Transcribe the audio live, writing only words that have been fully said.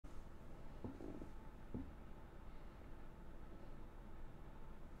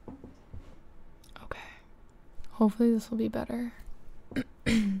Hopefully this will be better.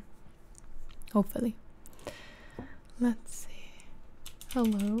 Hopefully. Let's see.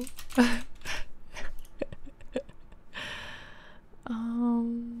 Hello.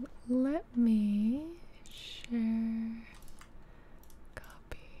 Let me share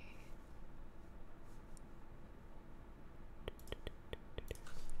copy.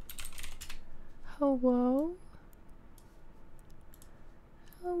 Hello?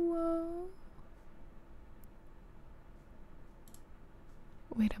 Hello?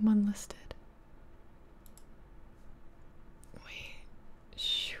 Wait, I'm unlisted. Wait,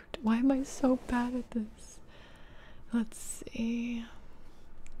 shoot. Why am I so bad at this? Let's see.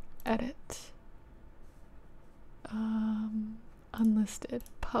 Edit. Unlisted.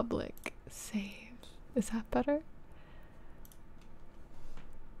 Public. Save. Is that better?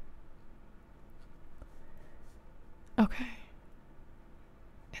 Okay.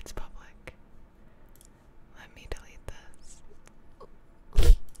 It's public. Let me delete this.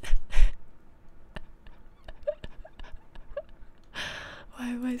 Why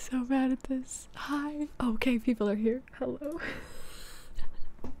am I so bad at this? Hi. Okay, people are here. Hello.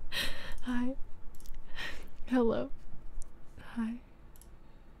 Hi. Hello. Hi.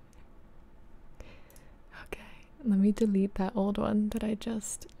 Okay, let me delete that old one that I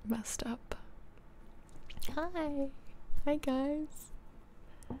just messed up. Hi. Hi, guys.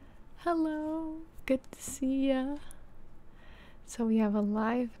 Hello. Good to see ya. So we have a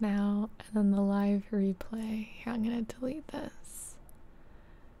live now and then the live replay. Here, I'm gonna delete this.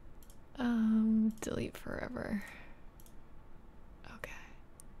 Delete forever. Okay.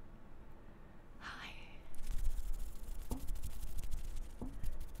 Hi.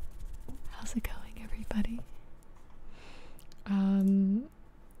 How's it going, everybody?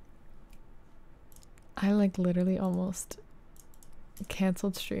 I like literally almost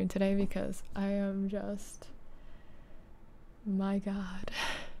canceled stream today because I am just, my god,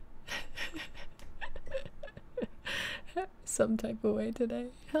 some type of way today.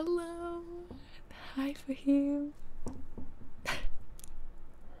 Hello. Hi, Fahim.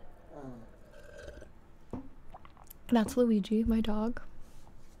 That's Luigi, my dog.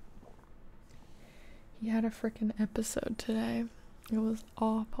 He had a freaking episode today. It was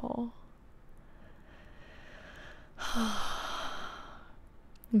awful.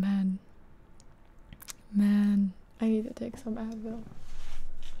 Man, I need to take some Advil.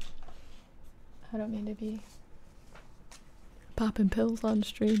 I don't mean to be popping pills on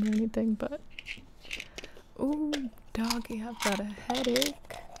stream or anything, but ooh, doggy, I've got a headache.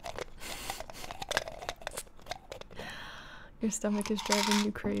 Your stomach is driving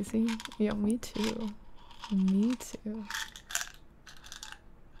you crazy. Yo, me too. Me too.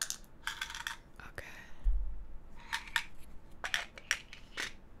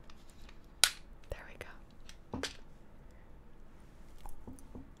 There we go.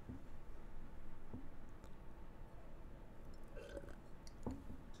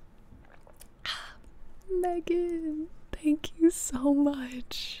 Megan, thank you so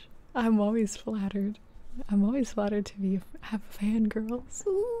much. I'm always flattered. I'm always flattered to have fangirls.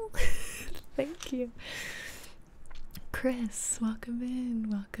 Ooh, thank you. Chris, welcome in,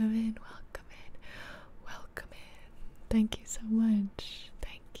 welcome in, welcome in, welcome in. Thank you so much.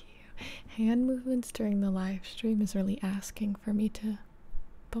 Thank you. Hand movements during the live stream is really asking for me to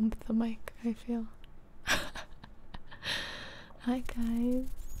bump the mic, I feel. Hi guys.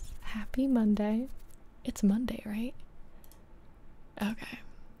 Happy Monday. It's Monday, right? Okay.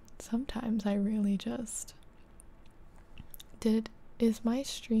 Sometimes I really just... Is my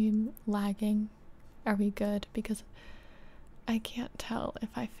stream lagging? Are we good? Because I can't tell if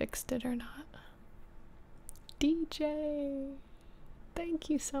I fixed it or not. DJ! Thank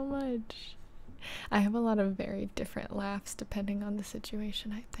you so much. I have a lot of very different laughs depending on the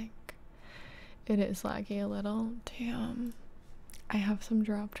situation, I think. It is laggy a little. Damn. I have some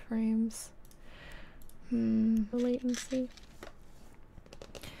dropped frames. Latency.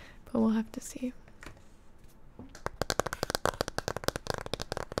 But we'll have to see.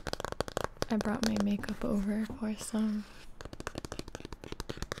 I brought my makeup over for some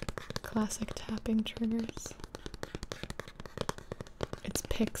classic tapping triggers. It's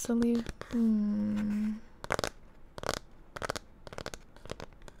pixely.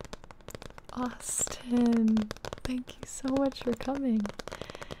 Austin, thank you so much for coming.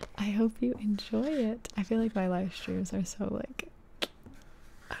 I hope you enjoy it. I feel like my live streams are so like,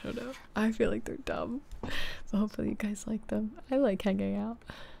 I don't know. I feel like they're dumb. So hopefully you guys like them. I like hanging out.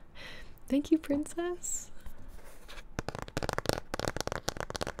 Thank you, Princess.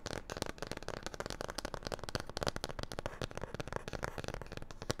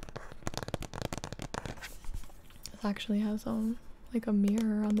 actually has like a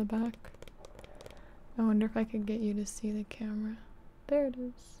mirror on the back. I wonder if I could get you to see the camera. There it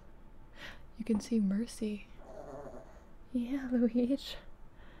is. You can see Mercy. Yeah, Luigi.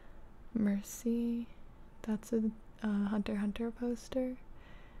 Mercy. That's a Hunter x Hunter poster.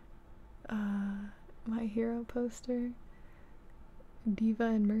 My Hero poster. Diva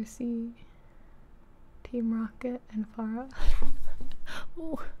and Mercy. Team Rocket and Farah.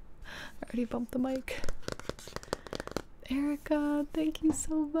 Oh, I already bumped the mic. Erica, thank you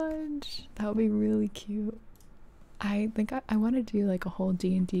so much. That would be really cute. I think I want to do like a whole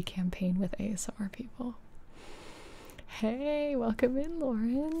D&D campaign with ASMR people. Hey, welcome in,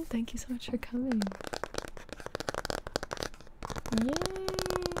 Lauren. Thank you so much for coming. Yay!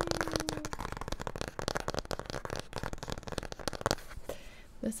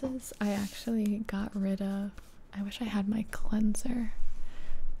 This is, I actually got rid of, I wish I had my cleanser.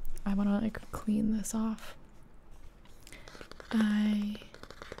 I want to like clean this off. I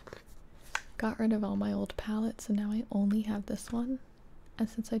got rid of all my old palettes and now I only have this one. And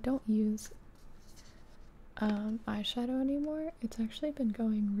since I don't use eyeshadow anymore, it's actually been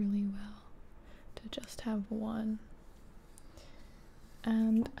going really well to just have one.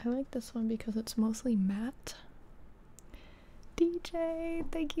 And I like this one because it's mostly matte. DJ,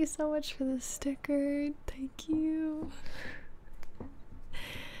 thank you so much for the sticker. Thank you.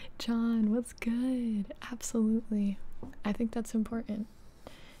 John, what's good? Absolutely. I think that's important.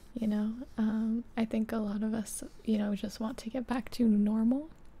 You know, I think a lot of us, you know, just want to get back to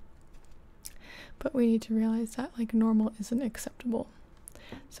normal. But we need to realize that like normal isn't acceptable.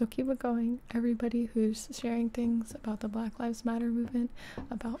 So keep it going. Everybody who's sharing things about the Black Lives Matter movement,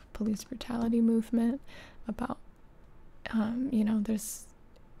 about police brutality movement, about you know,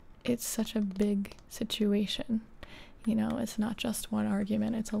 it's such a big situation. You know, it's not just one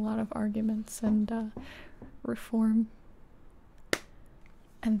argument, it's a lot of arguments and reform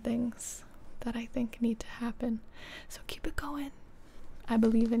and things that I think need to happen. So keep it going. I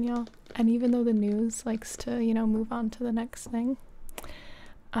believe in y'all. And even though the news likes to, you know, move on to the next thing,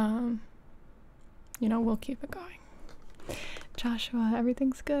 you know, we'll keep it going. Joshua,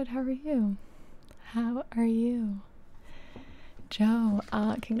 everything's good. How are you? How are you? Joe,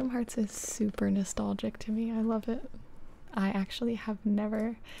 Kingdom Hearts is super nostalgic to me. I love it. I actually have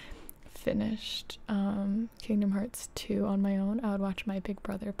never finished Kingdom Hearts 2 on my own. I would watch my big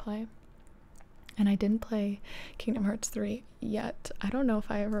brother play. And I didn't play Kingdom Hearts 3 yet. I don't know if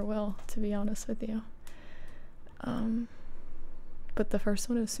I ever will, to be honest with you. But the first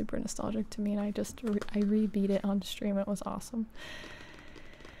one is super nostalgic to me, and I re-beat it on stream. It was awesome.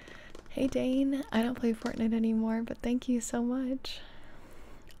 Hey Dane, I don't play Fortnite anymore, but thank you so much.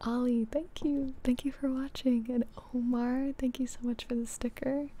 Ollie, thank you. Thank you for watching. And Omar, thank you so much for the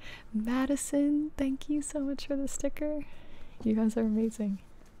sticker. Madison, thank you so much for the sticker. You guys are amazing.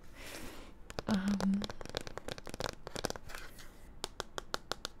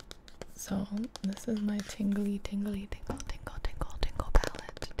 So this is my tingle palette.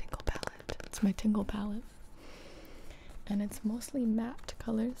 It's my tingle palette. And it's mostly matte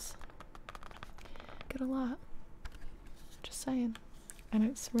colors. Get a lot. Just saying. And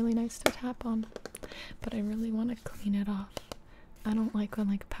it's really nice to tap on. But I really want to clean it off. I don't like when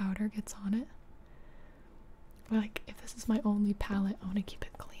like powder gets on it. Like if this is my only palette, I want to keep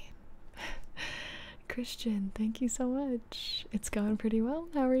it clean. Christian, thank you so much. It's going pretty well.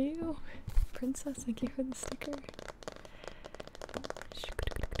 How are you? Princess, thank you for the sticker.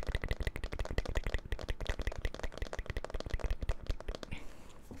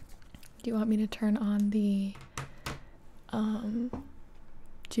 Do you want me to turn on the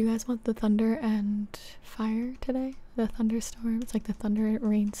do you guys want the thunder and fire today? The thunderstorm. It's like the thunder and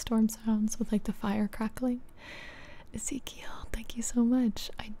rainstorm sounds with like the fire crackling. Ezekiel, thank you so much.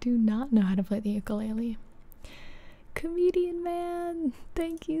 I do not know how to play the ukulele. Comedian man,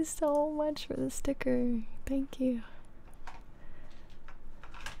 thank you so much for the sticker. Thank you.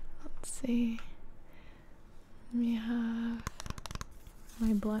 Let's see. We have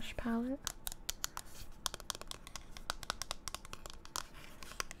my blush palette.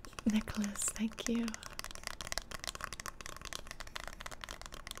 Nicholas, thank you.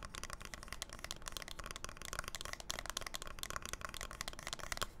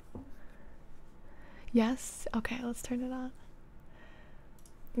 Yes? Okay, let's turn it on.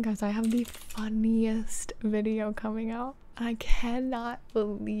 Guys, I have the funniest video coming out. I cannot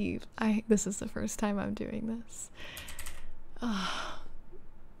believe this is the first time I'm doing this.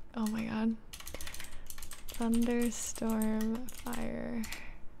 Oh my god. Thunderstorm fire.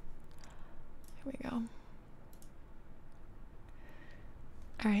 Here we go.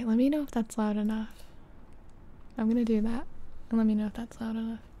 Alright, let me know if that's loud enough. I'm gonna do that. And let me know if that's loud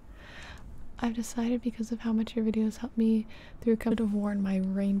enough. I've decided because of how much your videos helped me through COVID, I could have worn my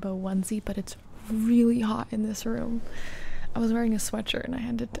rainbow onesie, but it's really hot in this room. I was wearing a sweatshirt and I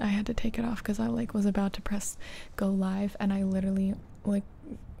had to take it off because I like was about to press go live, and I literally like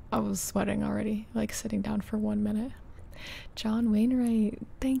I was sweating already, like sitting down for 1 minute. John Wainwright,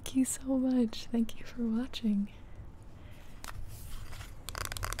 thank you so much. Thank you for watching.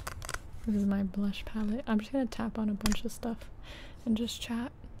 This is my blush palette. I'm just gonna tap on a bunch of stuff and just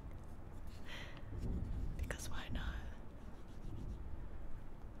chat. Because why not?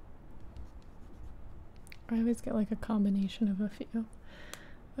 I always get like a combination of a few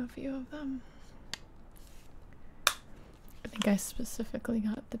of them. I think I specifically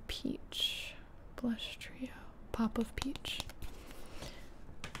got the peach blush trio, pop of peach.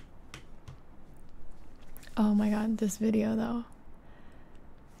 Oh my god, this video though.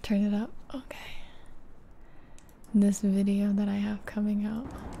 Turn it up. Okay. This video that I have coming out.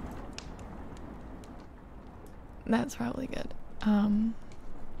 That's probably good.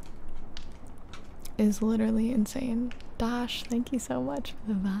 Is literally insane. Dash, thank you so much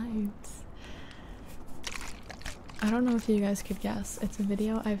for the vibes. I don't know if you guys could guess. It's a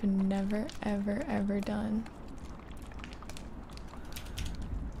video I've never ever done.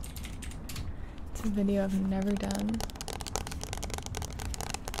 It's a video I've never done.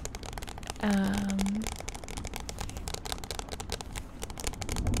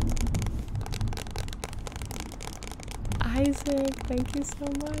 Isaac, thank you so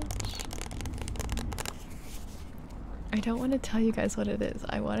much. I don't want to tell you guys what it is.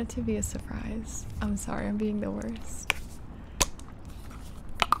 I want it to be a surprise. I'm sorry, I'm being the worst.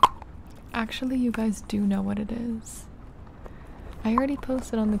 Actually, you guys do know what it is. I already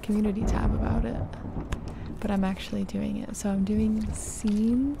posted on the community tab about it, but I'm actually doing it. So I'm doing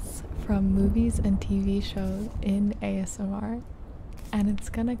scenes from movies and TV shows in ASMR, and it's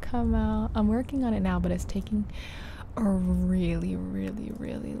gonna come out. I'm working on it now, but it's taking a really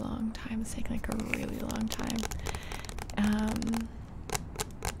long time. It's taking like a really long time.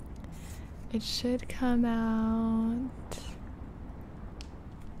 It should come out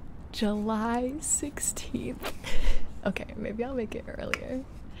July 16th. Okay, maybe I'll make it earlier.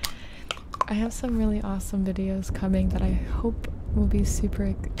 I have some really awesome videos coming that I hope will be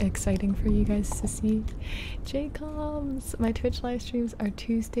super exciting for you guys to see. JComs! My Twitch live streams are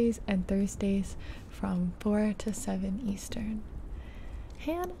Tuesdays and Thursdays from 4 to 7 Eastern.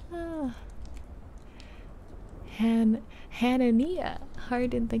 Hannah! Hanania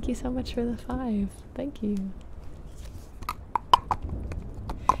Harden, thank you so much for the 5. Thank you.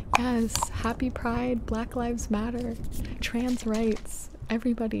 Yes, happy Pride, Black Lives Matter, trans rights,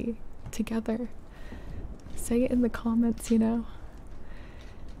 everybody together. Say it in the comments, you know.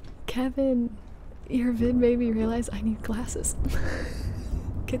 Kevin, your vid made me realize I need glasses.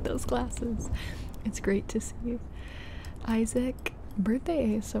 Get those glasses. It's great to see you. Isaac,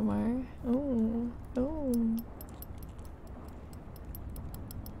 birthday ASMR. Oh.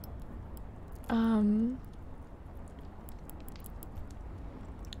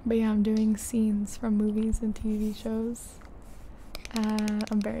 But yeah, I'm doing scenes from movies and TV shows.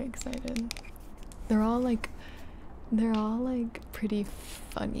 I'm very excited. They're all like pretty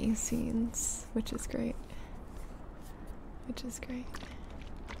funny scenes, which is great.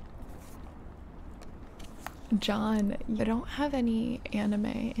 John, I don't have any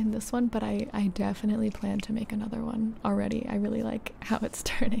anime in this one, but I definitely plan to make another one already. I really like how it's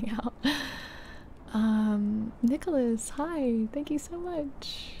turning out. Nicholas, hi, thank you so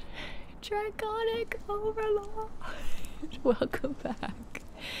much. Draconic Overlord, welcome back.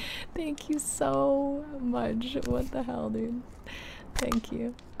 Thank you so much. What the hell, dude? Thank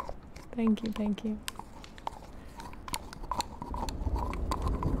you.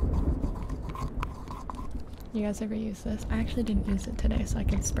 You guys ever use this? I actually didn't use it today, so I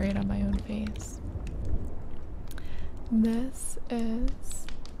can spray it on my own face. This is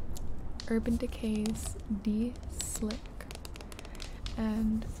Urban Decay's De-Slick.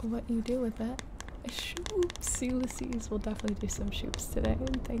 And what you do with it is shoops. Ulysses will definitely do some shoops today,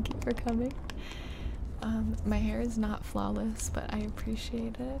 and thank you for coming. My hair is not flawless, but I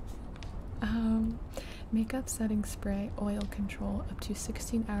appreciate it. Makeup setting spray, oil control, up to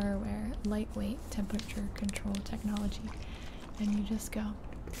 16-hour wear, lightweight, temperature control technology. And you just go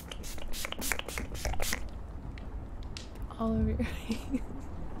all over your face.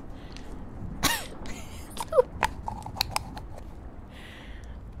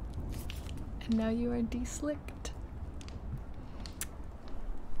 And now you are de-slicked.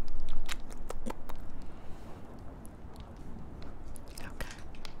 Okay.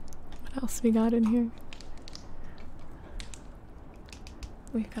 What else we got in here?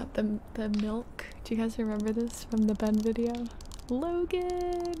 We've got the milk. Do you guys remember this from the Ben video?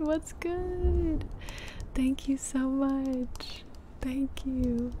 Logan, what's good? Thank you so much. Thank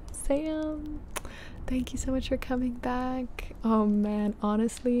you. Sam, thank you so much for coming back. Oh man,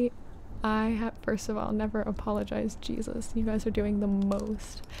 honestly, I have, first of all, never apologize. Jesus, you guys are doing the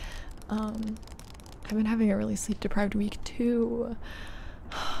most. I've been having a really sleep deprived week too.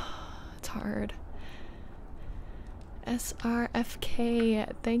 It's hard.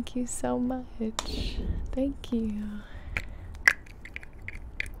 SRFK, thank you so much. Thank you.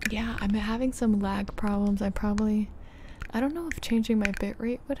 Yeah, I'm having some lag problems. I don't know if changing my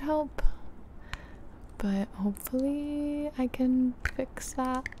bitrate would help, but hopefully I can fix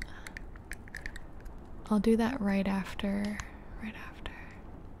that. I'll do that right after.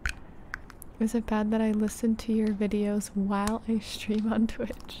 Is it bad that I listen to your videos while I stream on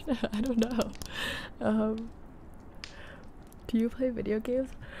Twitch? I don't know. Do you play video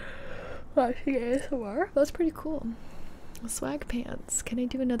games watching ASMR? That's pretty cool. Swag pants. Can I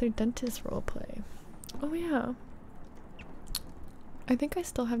do another dentist roleplay? Oh yeah. I think I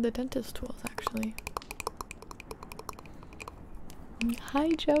still have the dentist tools actually. Hi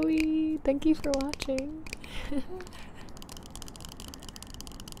Joey! Thank you for watching. Do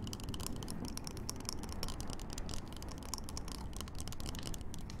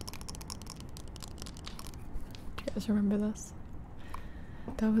you guys remember this?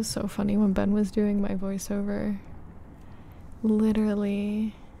 That was so funny when Ben was doing my voiceover.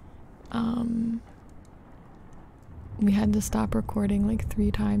 Literally, we had to stop recording like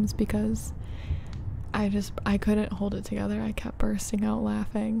 3 times because I couldn't hold it together. I kept bursting out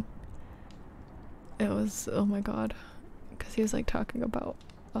laughing. It was, oh my god, because he was like talking about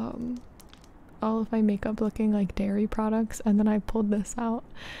all of my makeup looking like dairy products, and then I pulled this out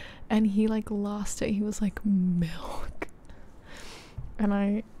and he like lost it. He was like, milk, and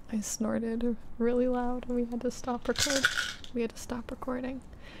I snorted really loud and we had to stop recording.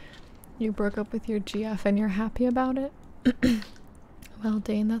 You broke up with your GF and you're happy about it? Well,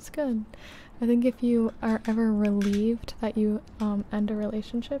 Dane, that's good. I think if you are ever relieved that you end a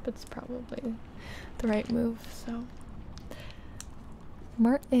relationship, it's probably the right move. So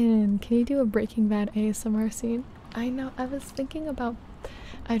Martin, can you do a Breaking Bad ASMR scene? I know, I was thinking about,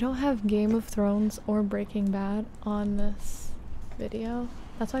 I don't have Game of Thrones or Breaking Bad on this video.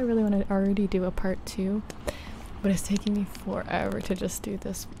 That's why I really want to already do a part 2, but it's taking me forever to just do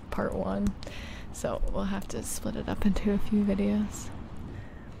this part 1, so we'll have to split it up into a few videos.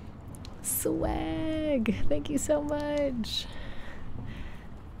 Swag, thank you so much.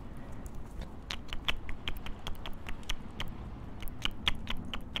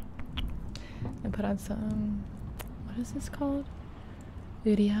 I put on some, what is this called?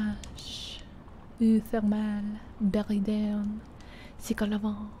 Uriage, thermal, beriderne,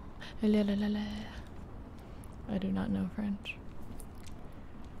 cyclavant, I do not know French.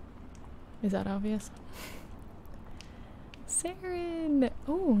 Is that obvious? Saren!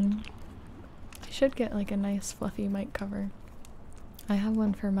 Oh, I should get like a nice fluffy mic cover. I have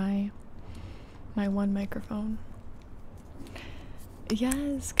one for my one microphone.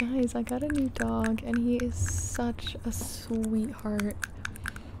 Yes, guys, I got a new dog and he is such a sweetheart.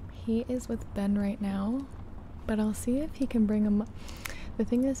 He is with Ben right now, but I'll see if he can bring him. The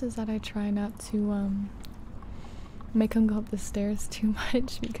thing is that I try not to make him go up the stairs too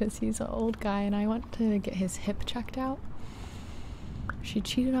much because he's an old guy and I want to get his hip checked out. She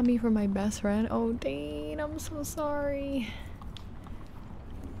cheated on me for my best friend. Oh, Dane, I'm so sorry.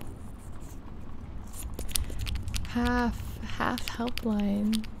 Half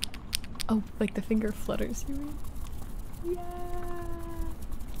helpline. Oh, like the finger flutters, you mean? Yeah.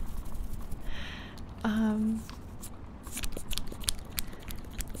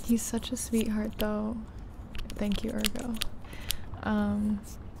 He's such a sweetheart though. Thank you, Ergo.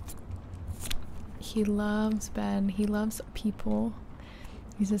 He loves Ben. He loves people.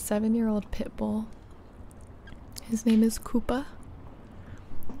 He's a 7-year-old pit bull. His name is Koopa.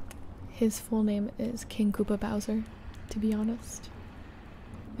 His full name is King Koopa Bowser, to be honest.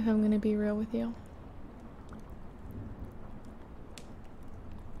 If I'm gonna be real with you.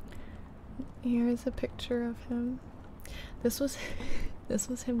 Here's a picture of him. This was this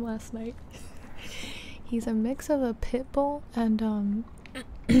was him last night. He's a mix of a pit bull and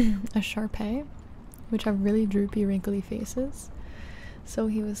a Shar-Pei, which have really droopy, wrinkly faces. So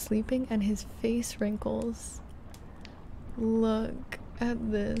he was sleeping and his face wrinkles. Look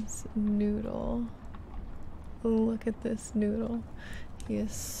at this noodle. Look at this noodle. He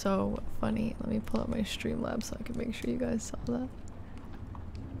is so funny. Let me pull up my Streamlabs so I can make sure you guys saw that.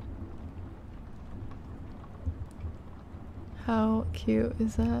 How cute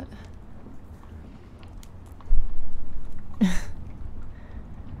is that?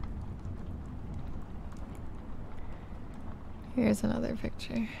 Here's another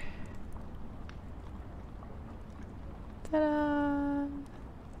picture. Ta-da!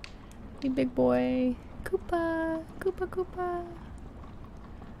 You big boy. Koopa! Koopa Koopa!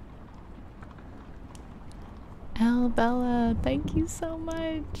 Bella, thank you so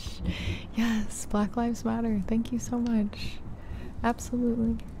much. Yes, Black Lives Matter. Thank you so much.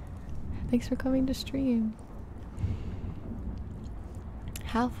 Absolutely. Thanks for coming to stream.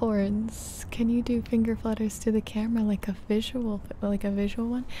 Halfords, can you do finger flutters to the camera like a visual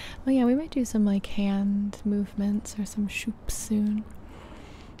one? Oh yeah, we might do some like hand movements or some shoops soon.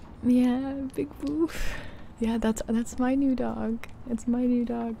 Yeah, big boof. Yeah, that's my new dog. It's my new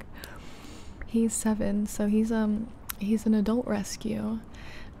dog. He's 7, so he's an adult rescue,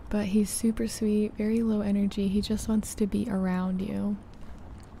 but he's super sweet, very low energy. He just wants to be around you.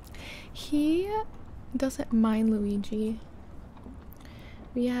 He doesn't mind Luigi.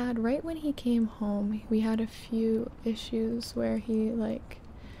 We had, right when he came home, we had a few issues where he like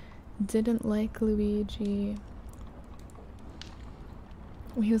didn't like Luigi.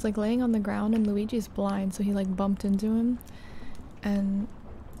 He was like laying on the ground and Luigi's blind, so he like bumped into him and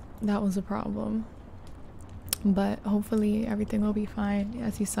that was a problem. But hopefully everything will be fine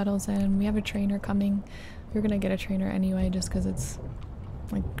as he settles in. We have a trainer coming. We're gonna get a trainer anyway just because it's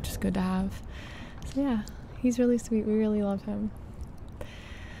like just good to have. So yeah, he's really sweet. We really love him.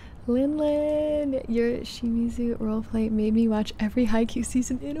 Linlin, your Shimizu roleplay made me watch every Haikyuu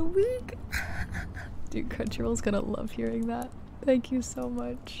season in a week. Dude, Crunchyroll's gonna love hearing that. Thank you so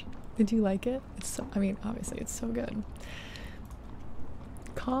much. Did you like it? It's so, I mean, obviously it's so good.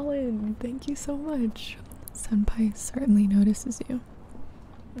 Colin, thank you so much. Senpai certainly notices you.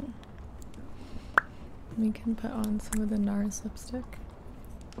 We can put on some of the NARS lipstick.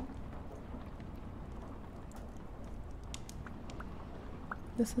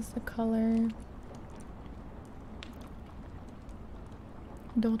 This is the color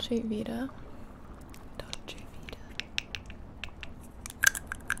Dolce Vita. Dolce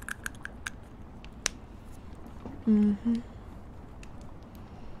Vita.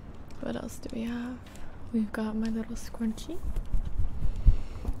 What else do we have? We've got my little scrunchie.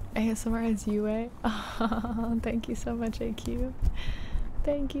 ASMR as UA. Oh, thank you so much, AQ.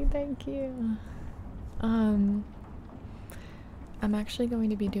 Thank you, thank you. I'm actually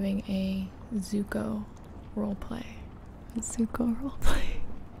going to be doing a Zuko roleplay. Zuko roleplay.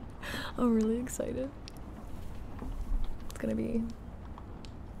 I'm really excited. It's gonna be,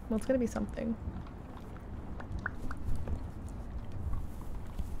 well, it's gonna be something.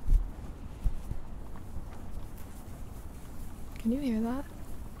 Can you hear that?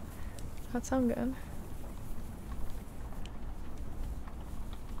 Does that sound good?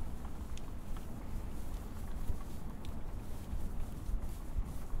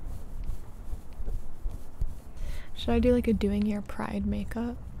 Should I do like a doing your pride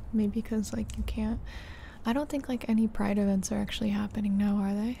makeup? Maybe because like you can't, I don't think like any pride events are actually happening now,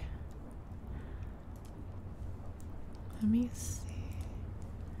 are they? Let me see.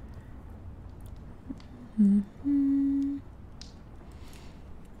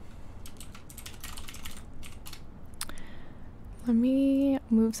 Let me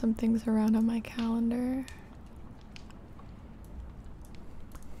move some things around on my calendar.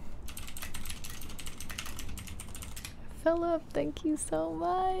 Philip, thank you so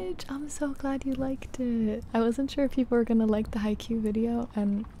much. I'm so glad you liked it. I wasn't sure if people were gonna like the Haikyuu video,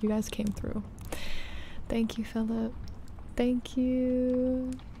 and you guys came through. Thank you, Philip. Thank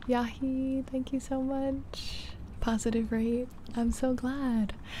you. Yahi, thank you so much. Positive rate. I'm so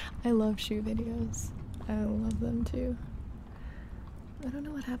glad. I love shoe videos. I love them too. I don't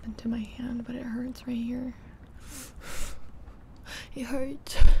know what happened to my hand, but it hurts right here. It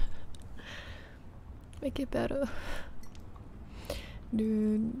hurts. Make it better.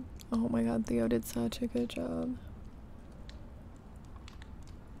 Dude, oh my god, Theo did such a good job.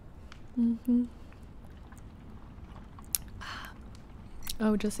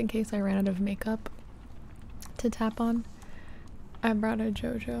 Oh, just in case I ran out of makeup to tap on, I brought a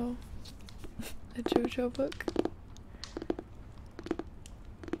JoJo book.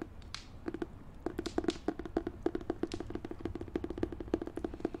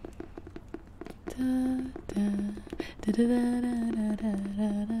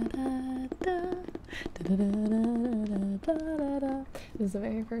 This is the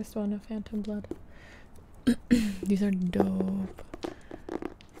very first one of Phantom Blood. These are dope.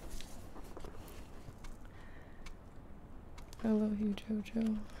 I love you,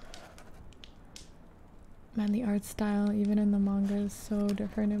 JoJo. Man, the art style, even in the manga, is so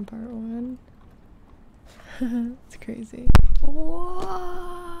different in part 1. It's crazy. Whoa,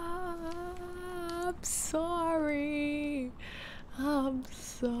 I'm sorry. I'm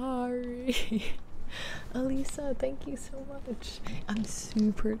sorry. Elisa, thank you so much. I'm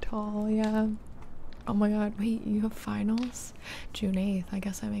super tall, yeah. Oh my god, wait, you have finals? June 8th, I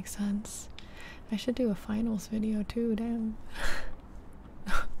guess that makes sense. I should do a finals video too, damn.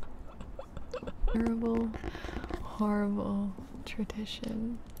 Terrible, horrible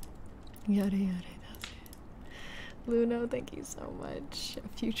tradition. Yada yada does it. Luno, thank you so much.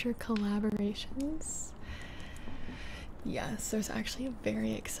 Future collaborations. Yes, there's actually a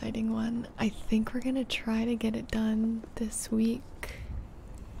very exciting one. I think we're gonna try to get it done this week.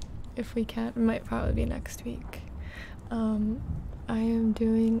 If we can, it might probably be next week. I am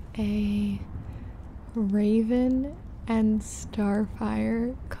doing a Raven and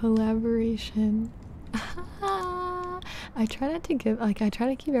Starfire collaboration. I try not to give, like, I try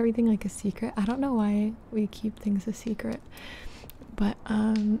to keep everything like a secret. I don't know why we keep things a secret, but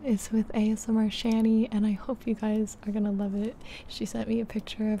it's with ASMR Shani, and I hope you guys are gonna love it. She sent me a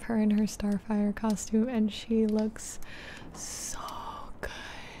picture of her in her Starfire costume, and she looks so good.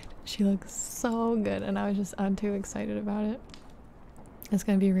 She looks so good, and I'm too excited about it. It's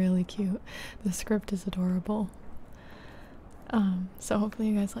gonna be really cute. The script is adorable. So hopefully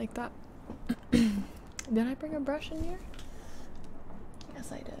you guys like that. Did I bring a brush in here?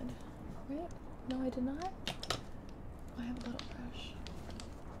 Yes, I did. Wait, no, I did not. I have a little brush.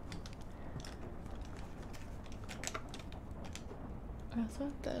 I also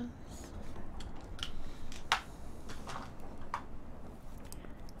have this.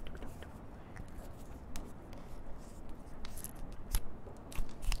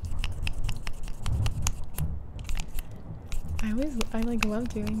 I like love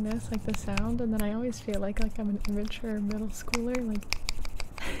doing this, like the sound, and then I always feel like I'm an immature middle schooler, like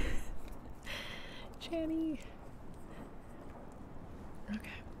Jenny. Okay.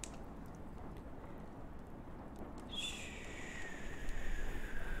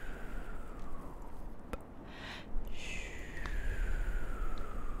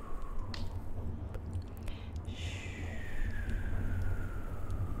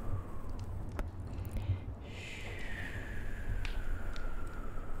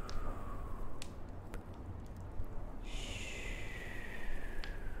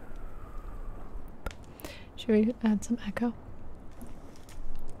 Should we add some echo?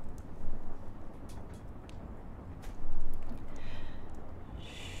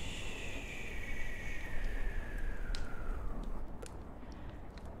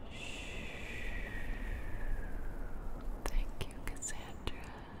 Thank you, Cassandra.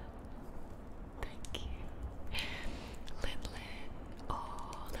 Thank you. Lin Lin.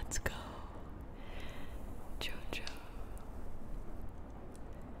 Oh, let's go. Jojo.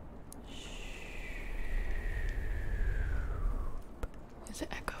 Is it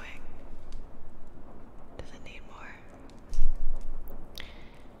echoing? Does it need more?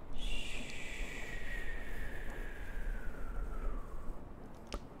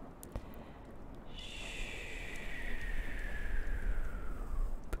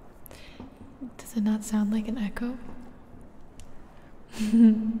 Does it not sound like an echo?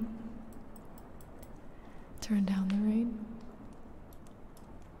 Turn down the rain.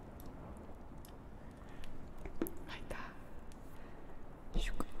 Like that.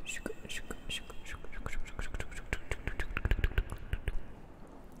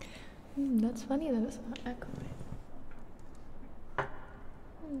 That's funny that it's not echoing.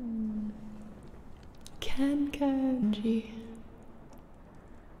 Kenji.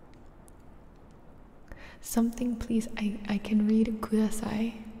 Something, please. I can read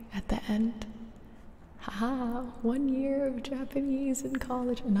kudasai at the end. Haha, 1 year of Japanese in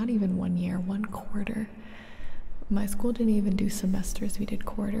college. Not even 1 year, 1 quarter. My school didn't even do semesters, we did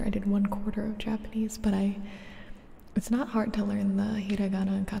quarter. I did 1 quarter of Japanese, but it's not hard to learn the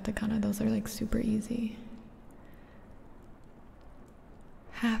hiragana and katakana. Those are like super easy.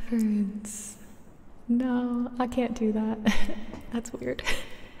 Half-words. No, I can't do that. That's weird.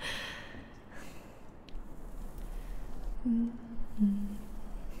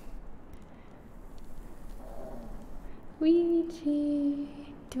 Ouija, do you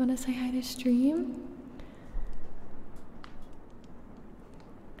want to say hi to stream?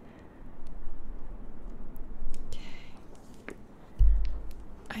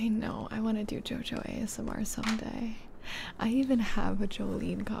 I know, I want to do JoJo ASMR someday. I even have a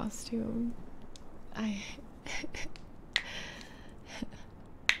Jolene costume. Sorry.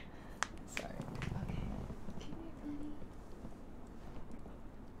 Okay.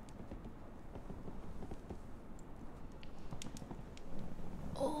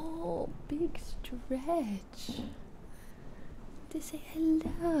 stretch. To say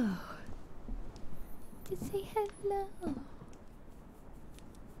hello. To say hello.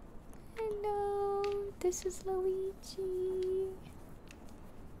 Hello, this is Luigi.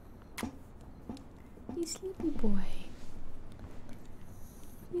 You sleepy boy.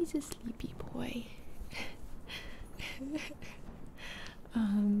 He's a sleepy boy.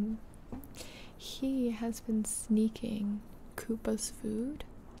 He has been sneaking Koopa's food,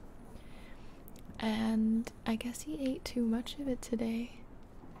 and I guess he ate too much of it today.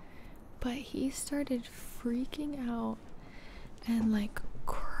 But he started freaking out and like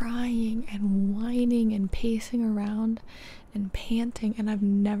crying and whining and pacing around and panting, and I've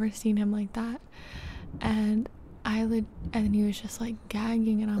never seen him like that. And and he was just like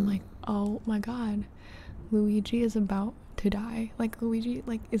gagging, and I'm like, oh my god, Luigi is about to die. Like, Luigi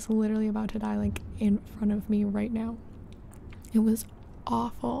like is literally about to die, like in front of me right now. It was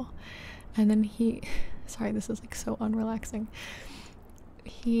awful. And then he sorry, this is like so unrelaxing.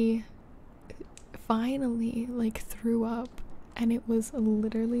 He finally like threw up, and it was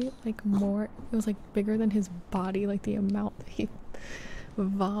literally like more, it was like bigger than his body, like the amount that he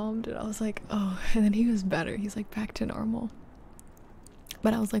vomited. And I was like, oh. And then he was better, he's like back to normal.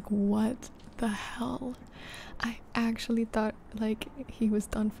 But I was like, what the hell? I actually thought like he was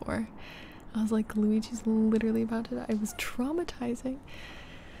done for. I was like, Luigi's literally about to die. It was traumatizing.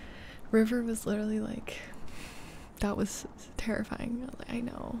 River was literally like, that was terrifying. I was like, I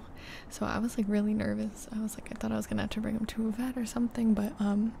know. So I was like really nervous. I was like, I thought I was gonna have to bring him to a vet or something, but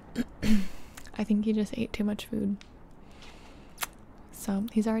I think he just ate too much food. So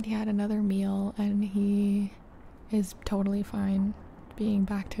he's already had another meal, and he is totally fine being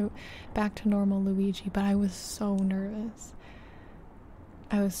back to normal Luigi. But I was so nervous.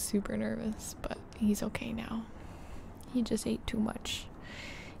 I was super nervous, but he's okay now. He just ate too much.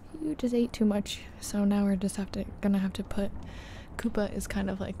 You just ate too much. So now we're just gonna have to put, Koopa is kind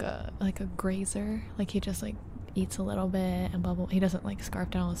of like a grazer. Like, he just like eats a little bit and bubble. He doesn't like scarf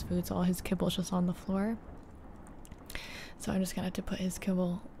down all his food, so all his kibble's just on the floor. So I'm just gonna have to put his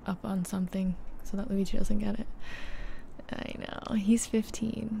kibble up on something so that Luigi doesn't get it. I know, he's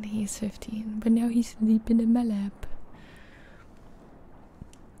 15. He's 15, but now he's sleeping in my lap.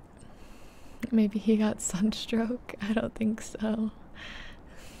 Maybe he got sunstroke. I don't think so.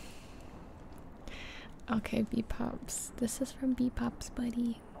 Okay, B-Pops. This is from B-Pops,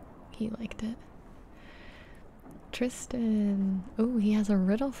 buddy. He liked it. Tristan. Oh, he has a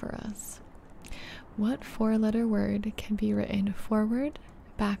riddle for us. What four-letter word can be written forward,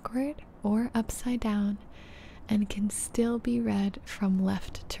 backward, or upside down and can still be read from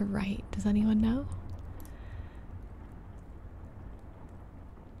left to right? Does anyone know?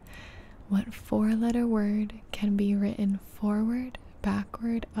 What four-letter word can be written forward,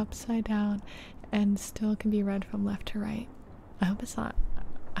 backward, upside down, and still can be read from left to right? I hope it's not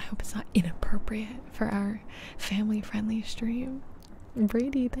inappropriate for our family-friendly stream.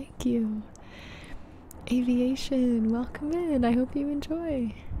 Brady, thank you. Aviation, welcome in. I hope you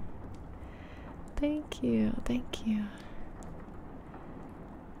enjoy. Thank you, thank you.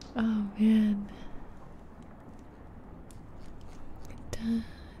 Oh man. Da,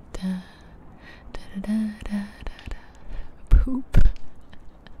 da, da, da, da, da, da. Poop.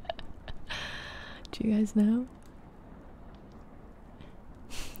 Do you guys know?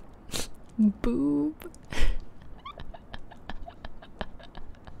 Boob.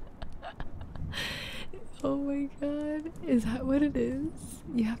 Oh my god, is that what it is?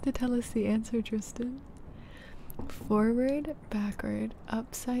 You have to tell us the answer, Tristan. Forward, backward,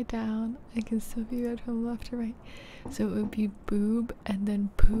 upside down, I can still be read from left to right. So it would be boob and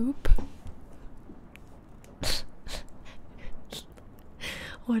then poop.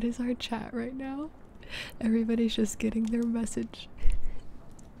 What is our chat right now? Everybody's just getting their message.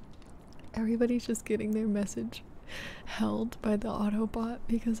 Everybody's just getting their message held by the Autobot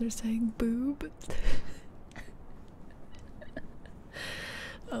because they're saying boob.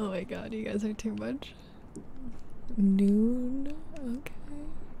 Oh my god, you guys are too much. Noon, okay.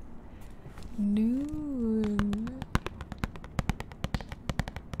 Noon.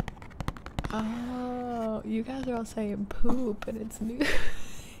 Oh, you guys are all saying poop, and it's noon.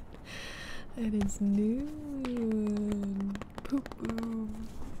 And it's noon. Poop boo.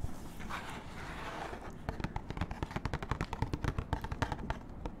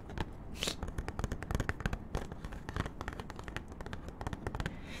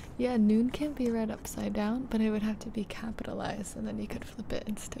 Yeah, noon can be read upside down, but it would have to be capitalized, and then you could flip it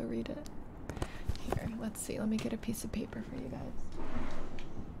and still read it. Here, let's see. Let me get a piece of paper for you guys.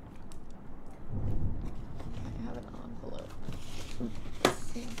 I have an envelope. Let's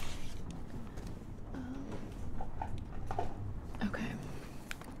see.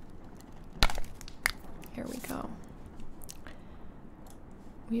 Here we go.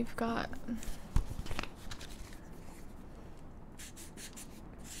 We've got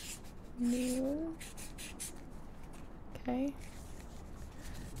new. Okay.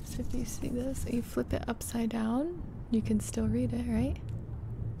 So if you see this, you flip it upside down, you can still read it, right?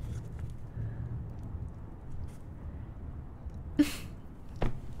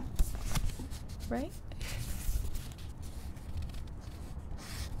 Right?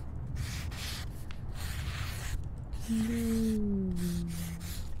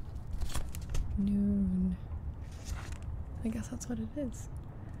 Noon. I guess that's what it is.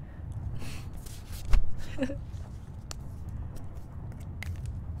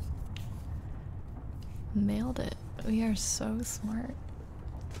 Nailed it. We are so smart.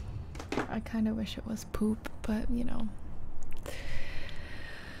 I kind of wish it was poop, but you know,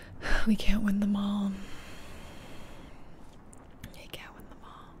 we can't win them all. We can't win them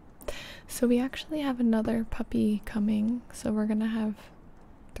all. So we actually have another puppy coming. So we're gonna have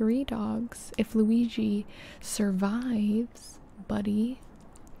 3 dogs. If Luigi survives, buddy.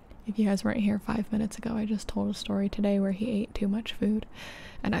 If you guys weren't here 5 minutes ago, I just told a story today where he ate too much food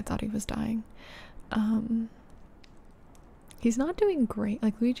and I thought he was dying. He's not doing great.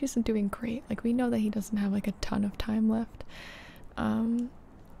 Like, Luigi isn't doing great. Like, we know that he doesn't have like a ton of time left.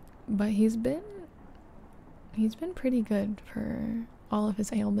 But he's been pretty good for all of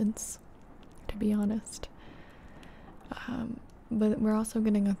his ailments, to be honest. But we're also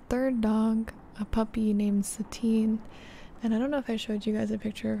getting a 3rd dog, a puppy named Satine. And I don't know if I showed you guys a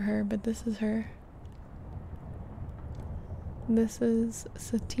picture of her, but this is her. This is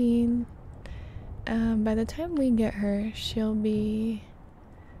Satine. By the time we get her, she'll be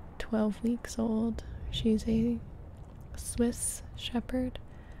 12 weeks old. She's a Swiss Shepherd.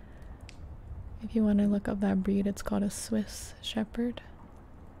 If you want to look up that breed, it's called a Swiss Shepherd.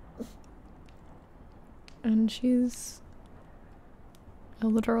 And she's a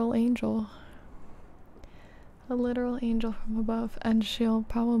literal angel. A literal angel from above. And she'll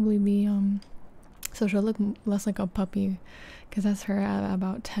probably be, so she'll look less like a puppy, because that's her at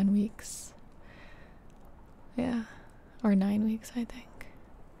about 10 weeks. Yeah, or 9 weeks, I think.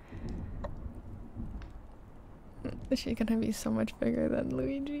 She's gonna be so much bigger than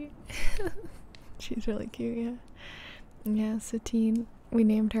Luigi. She's really cute, yeah. Yeah, Satine. We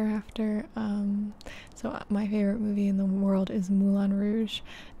named her after, so my favorite movie in the world is Moulin Rouge,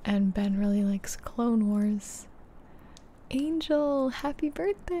 and Ben really likes Clone Wars. Angel, happy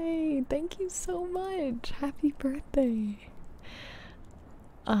birthday! Thank you so much! Happy birthday!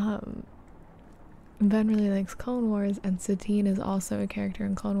 Ben really likes Clone Wars, and Satine is also a character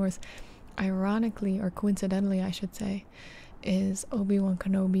in Clone Wars. Ironically, or coincidentally I should say, is Obi-Wan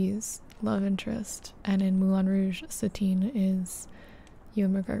Kenobi's love interest, and in Moulin Rouge, Satine is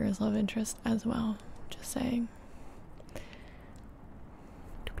Ewan McGregor's love interest as well. Just saying.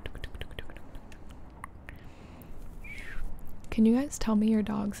 Can you guys tell me your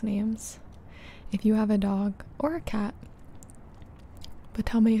dog's names? If you have a dog or a cat, but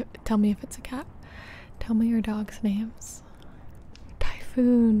tell me if it's a cat. Tell me your dog's names.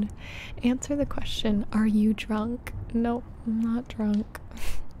 Typhoon. Answer the question, are you drunk? Nope, I'm not drunk.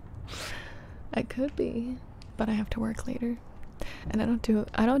 I could be, but I have to work later. And I don't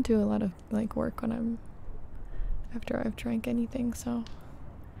do a lot of like work when I'm after I've drank anything, so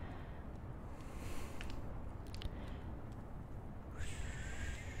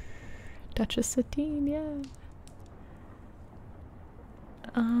Duchess Satine, yeah.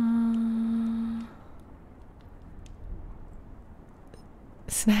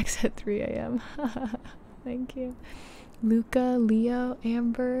 Snacks at 3 a.m. Thank you. Luca, Leo,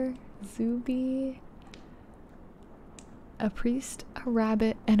 Amber, Zuby. A priest, a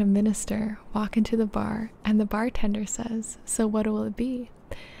rabbit, and a minister walk into the bar, and the bartender says, "So what will it be?"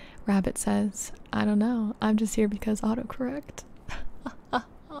 Rabbit says, "I don't know. I'm just here because autocorrect."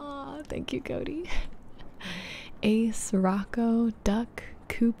 Thank you, Cody. Ace, Rocco, Duck,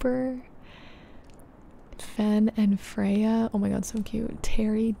 Cooper, Fen and Freya. Oh my god, so cute.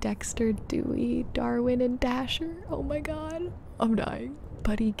 Terry, Dexter, Dewey, Darwin, and Dasher. Oh my god, I'm dying.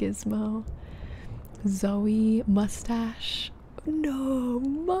 Buddy, Gizmo, Zoe, Mustache. No,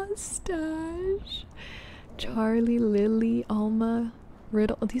 Mustache. Charlie, Lily, Alma,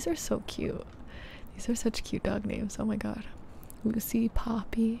 Riddle. These are so cute. These are such cute dog names. Oh my god. Lucy,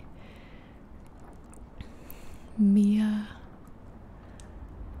 Poppy, Mia.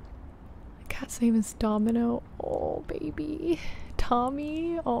 The cat's name is Domino. Oh, baby.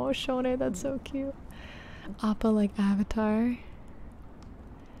 Tommy. Oh, Shone, that's so cute. Appa like Avatar.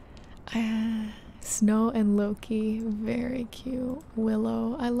 Snow and Loki, very cute.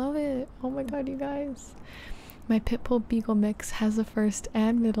 Willow, I love it. Oh my god, you guys. My Pitbull Beagle mix has a first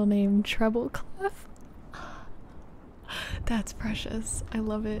and middle name, Treble Clef. That's precious. I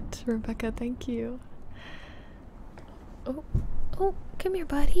love it. Rebecca, thank you. Oh, oh, come here,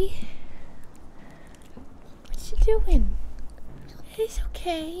 buddy. What you doing? It's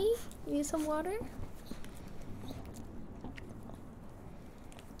okay. Need some water?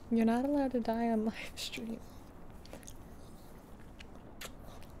 You're not allowed to die on live stream.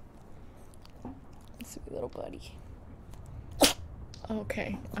 Sweet little buddy.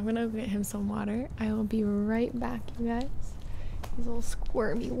 Okay, I'm gonna get him some water. I will be right back, you guys. He's a little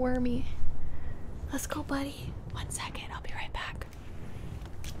squirmy, wormy. Let's go, buddy. 1 second, I'll be right back.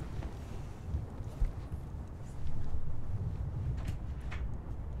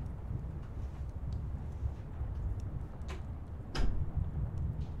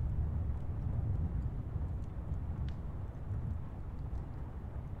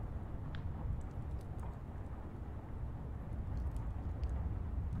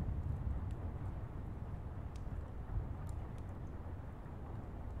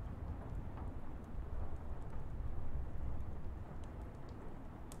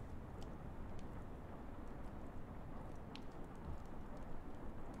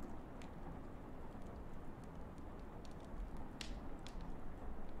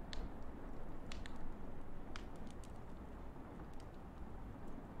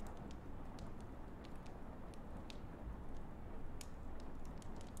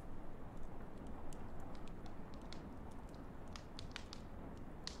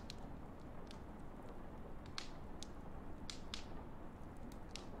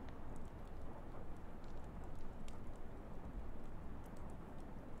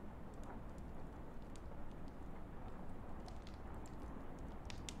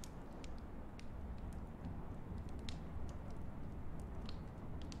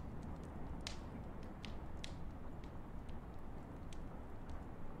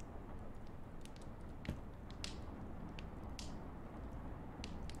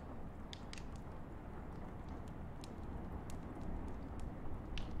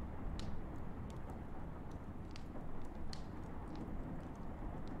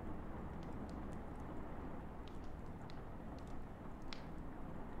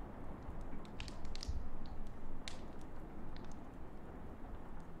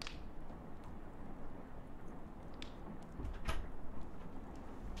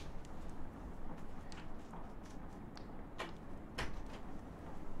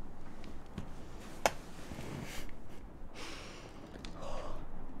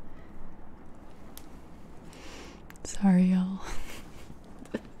 Sorry, y'all.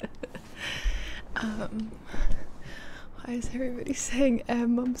 Why is everybody saying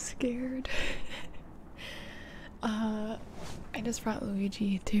M? I'm scared. I just brought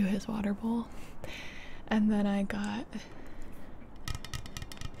Luigi to his water bowl, and then I got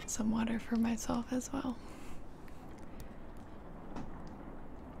some water for myself as well.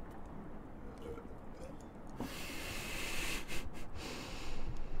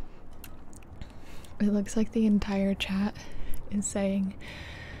 It looks like the entire chat is saying,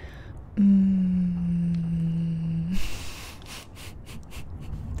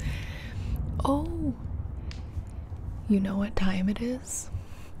 Oh, you know what time it is?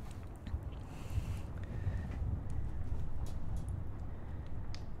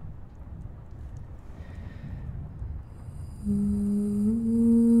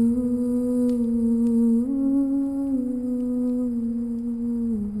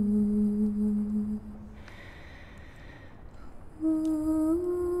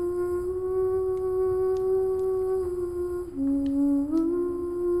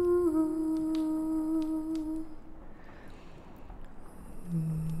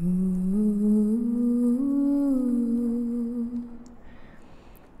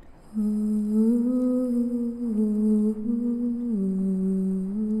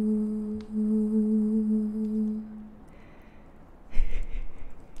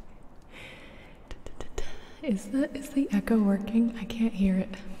 Is the echo working? I can't hear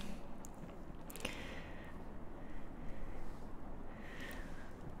it.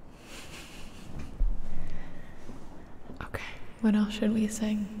 Okay, what else should we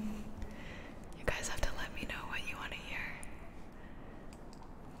sing? You guys have to let me know what you want to hear.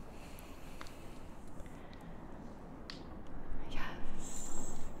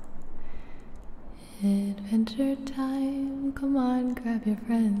 Yes. Adventure time, come on, grab your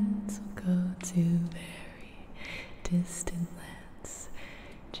friends, we'll go to very distant lands.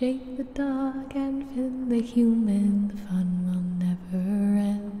 Jake the dog and Finn the human, the fun will never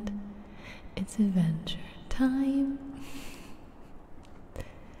end. It's adventure time.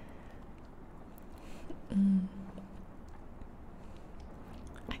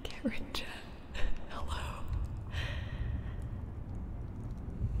 I can't read chat. Hello.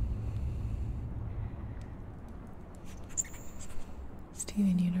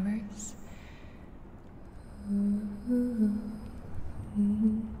 Steven Universe.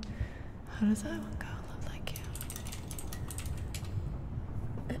 How does that one go? Love like you.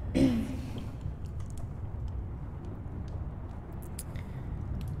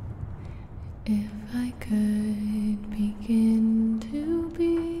 If I could begin to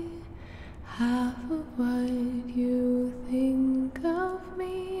be half of what you think of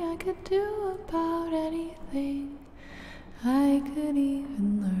me, I could do about anything. I could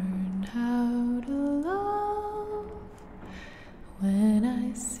even learn how to love. When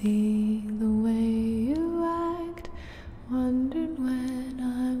I see the way you act, wondered when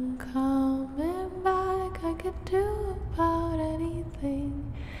I'm coming back, I could do about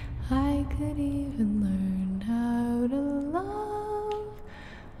anything. I could even learn how to love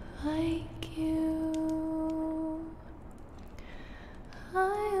like you.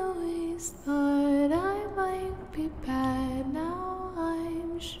 I always thought I might be bad, now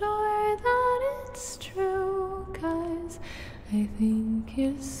I'm sure that it's true, 'cause I think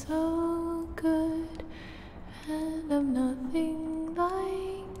you're so good, and I'm nothing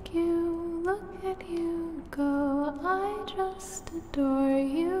like you. Look at you go, I just adore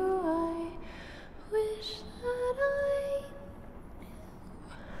you. I wish that I knew.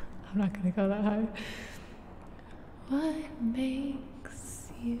 I'm not gonna go that high. What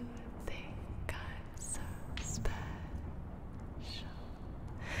makes you think I'm so special?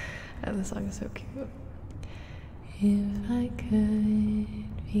 And the song is so cute. If I could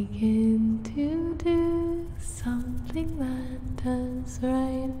begin to do something that does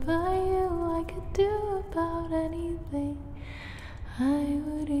right by you, I could do about anything. I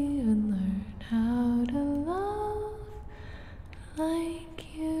would even learn how to love like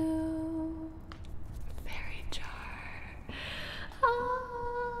you. Fairy jar.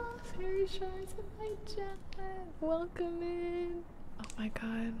 Ah, Fairy Jar's in my chat. Welcome in. Oh my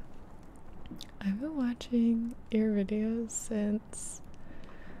god. I've been watching your videos since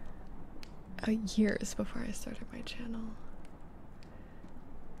years before I started my channel.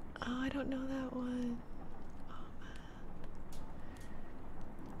 Oh, I don't know that one. Oh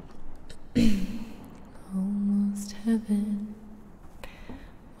man. Almost heaven,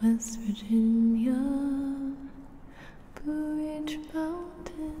 West Virginia, Blue Ridge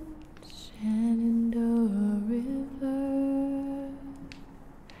Mountains, Shenandoah River.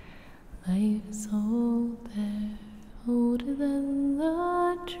 Life is old there, older than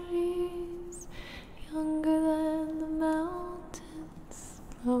the trees, younger than the mountains,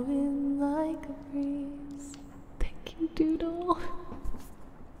 blowing like a breeze. Thank you, Doodle.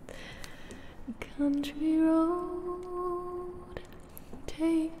 Country road,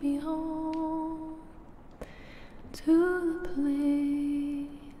 take me home to the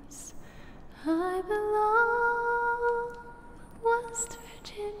place I belong. West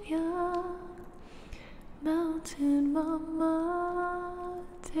Virginia, mountain mama,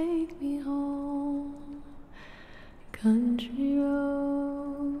 take me home. Country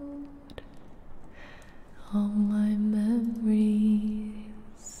road, all my memories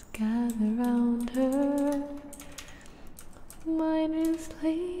gather round her. Miner's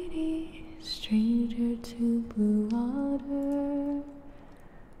lady, stranger to blue water.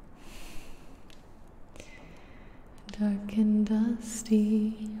 Dark and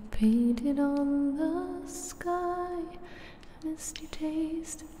dusty, painted on the sky, a misty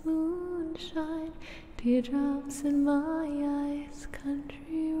taste of moonshine, teardrops in my eyes.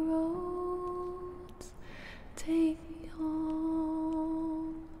 Country roads, take me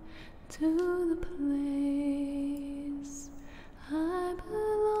home to the place I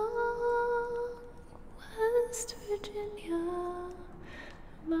belong. West Virginia,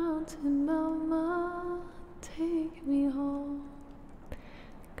 mountain mama, take me home.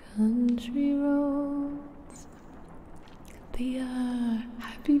 Country roads. Thea,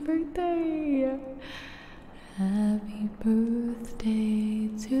 happy birthday! Happy birthday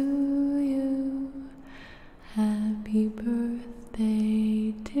to you. Happy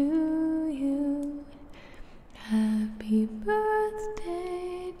birthday to you. Happy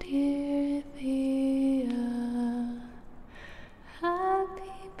birthday, dear Thea.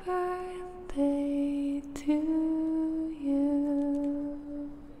 Happy birthday to you.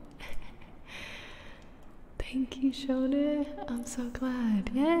 Thank you, Shona. I'm so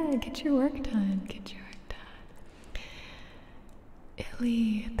glad. Yeah, get your work done. Get your work done. It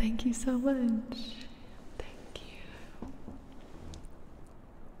Exactly. Thank you so much. Thank you.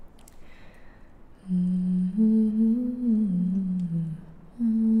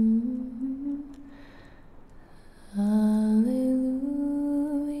 Hallelujah.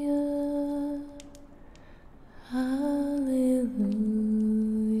 Hallelujah.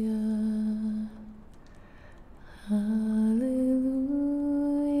 Hallelujah.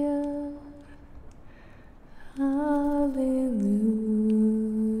 Hallelujah.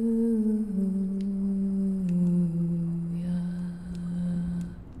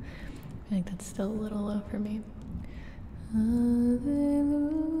 I think that's still a little low for me. Hallelujah.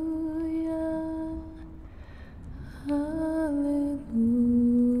 Hallelujah.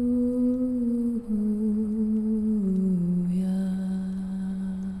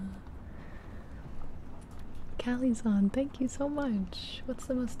 Callie's on. Thank you so much. What's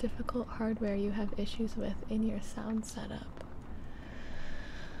the most difficult hardware you have issues with in your sound setup?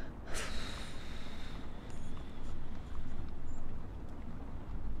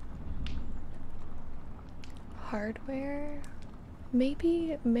 Hardware?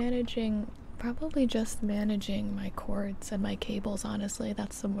 Maybe probably just managing my cords and my cables, honestly.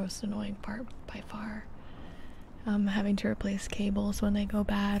 That's the most annoying part by far. Having to replace cables when they go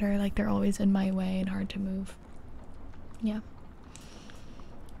bad, or like they're always in my way and hard to move. Yeah.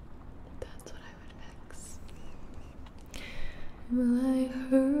 That's what I would fix. Well, I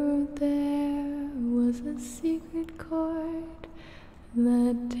heard there was a secret chord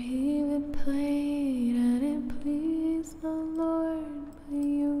that David played and it pleased the Lord, but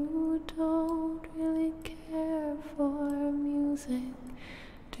you don't really care for music,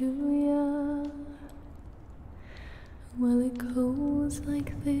 do ya? Well, it goes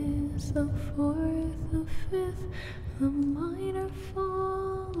like this: a fourth, a fifth, a minor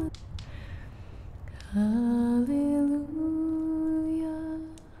fall. Hallelujah.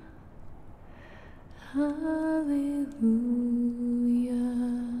 Hallelujah.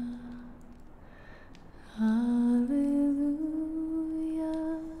 Hallelujah.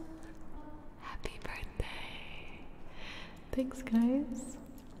 Happy birthday. Thanks, guys.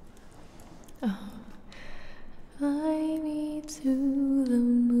 Fly me to the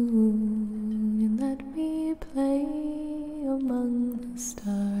moon and let me play among the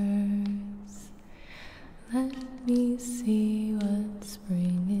stars. Let me see what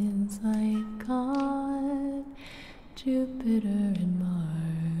spring is like on Jupiter and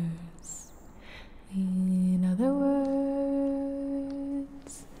Mars. In other words,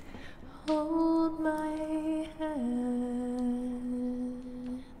 hold my hand.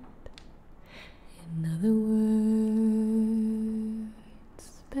 In other words,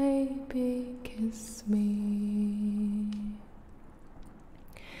 baby, kiss me.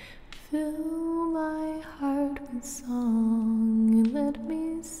 Fill my heart with song and let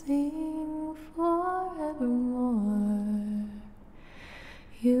me sing forevermore.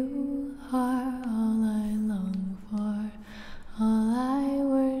 You are all I long for, all I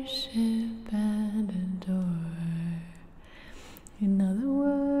worship and adore. In other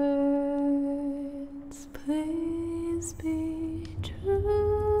words, please be true.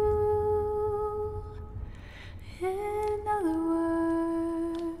 In other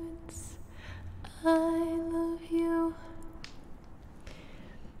words, I love you.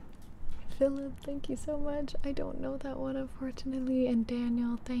 Philip, thank you so much. I don't know that one, unfortunately. And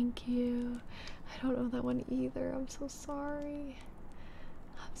Daniel, thank you. I don't know that one either. I'm so sorry.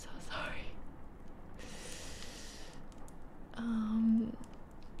 I'm so sorry.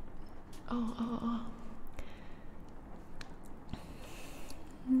 Oh.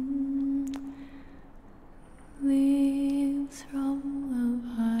 Leaves from the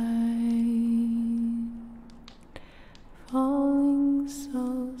vine falling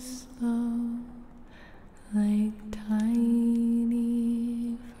so slow, like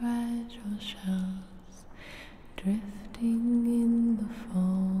tiny fragile shells drifting in the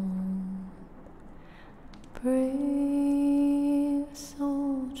foam. Brave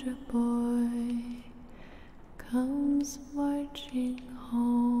soldier boy comes marching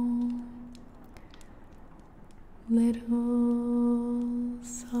home. Little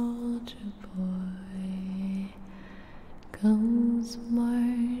soldier boy comes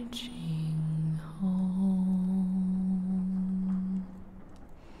marching home.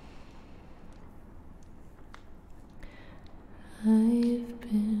 I've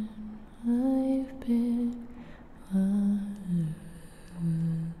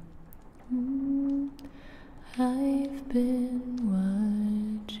been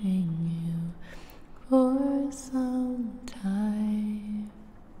watching you for some time.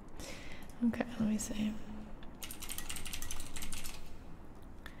 Okay, let me see.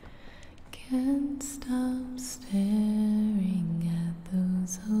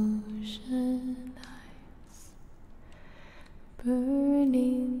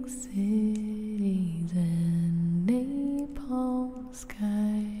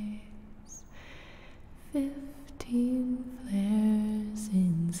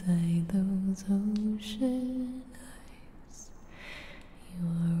 those ocean eyes,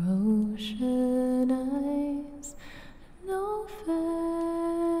 your ocean eyes, no fair.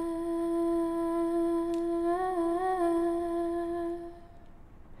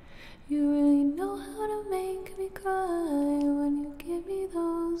 You really know how to make me cry when you give me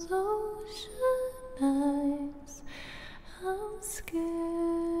those ocean eyes. I'm scared.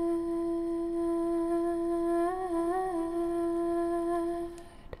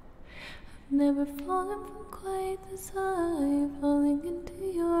 I've never fallen from quite this high, falling into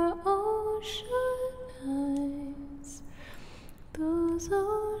your ocean eyes. Those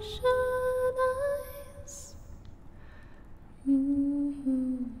ocean eyes.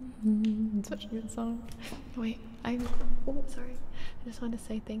 Such a good song. Wait, oh, sorry. I just want to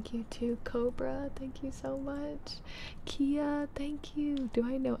say thank you to Cobra. Thank you so much. Kia, thank you. Do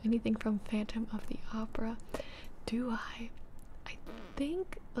I know anything from Phantom of the Opera? Do I? I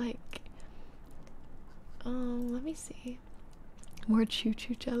think, like, let me see. More Choo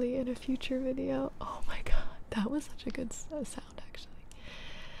Choo Jelly in a future video. Oh my god, that was such a good sound, actually.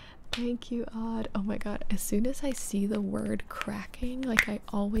 Thank you, Odd. Oh my god, as soon as I see the word cracking, like, I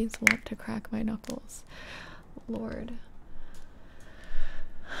always want to crack my knuckles. Lord.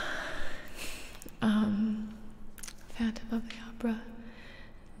 Phantom of the Opera.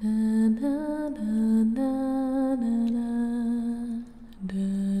 Na na na na na na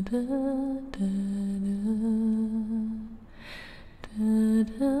da da da da da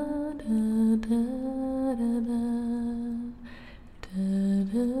da da da da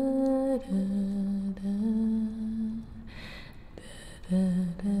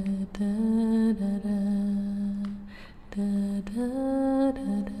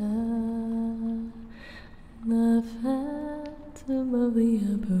the Phantom of the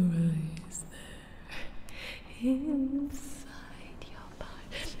Opera is there inside your body.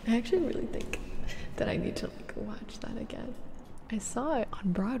 I actually really think that I need to like watch that again. I saw it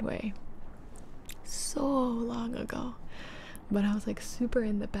on Broadway so long ago, but I was like super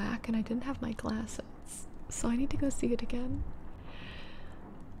in the back and I didn't have my glasses, so I need to go see it again.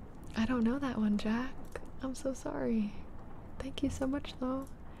 I don't know that one, Jack. I'm so sorry. Thank you so much though.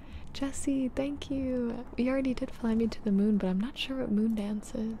 Jesse, thank you. You already did Fly Me to the Moon, but I'm not sure what Moon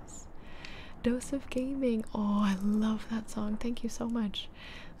Dance is. Dose of Gaming. Oh, I love that song. Thank you so much.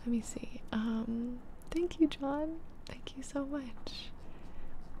 Let me see. Thank you, John. Thank you so much.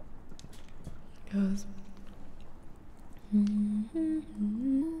 It goes.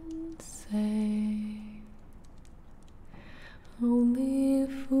 Say only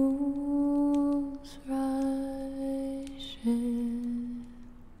fools rush in,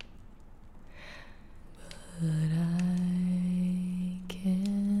 but I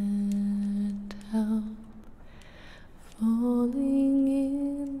can't help falling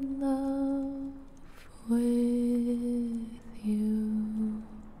in love with you.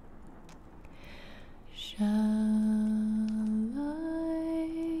 Shall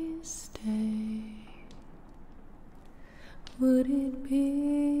I stay? Would it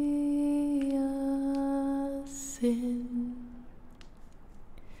be a sin?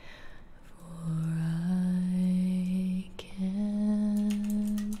 For I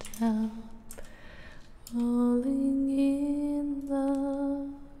can't help falling in love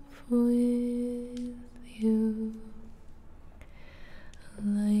with you.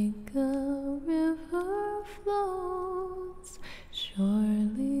 Like a river flows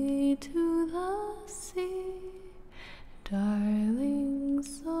surely to the sea, darling,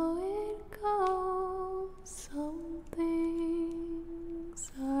 so it goes. Some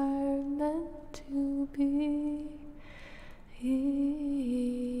things are meant to be.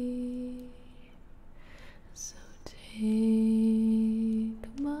 So take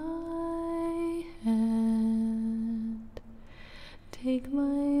my hand, take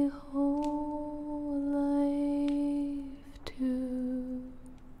my whole life too,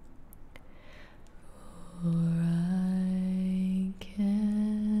 for I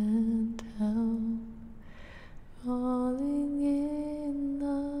can't help falling in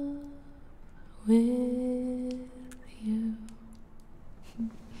love with you.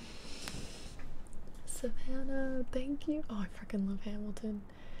 Savannah, thank you. Oh, I freaking love Hamilton.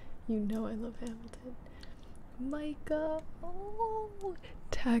 You know I love Hamilton. Micah, oh,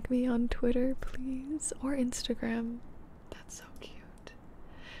 tag me on Twitter, please, or Instagram. That's so cute.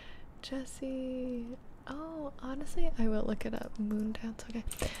 Jesse, oh, honestly, I will look it up. Moon Dance, okay.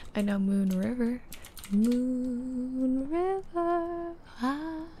 I know Moon River. Moon River,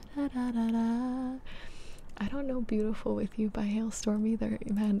 ah, da da da da. I don't know Beautiful with You by Hailstorm either,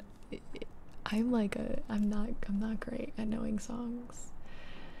 man. I'm not great at knowing songs.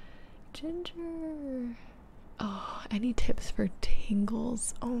 Ginger. Oh, any tips for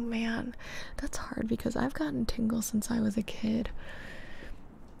tingles? Oh man, that's hard because I've gotten tingles since I was a kid.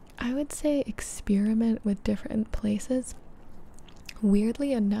 I would say experiment with different places.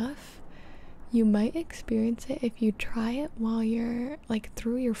 Weirdly enough, you might experience it if you try it while you're like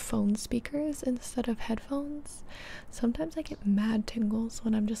through your phone speakers instead of headphones. Sometimes I get mad tingles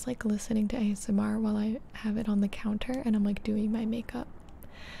when I'm just like listening to ASMR while I have it on the counter and I'm like doing my makeup.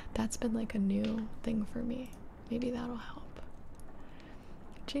 That's been like a new thing for me. Maybe that'll help.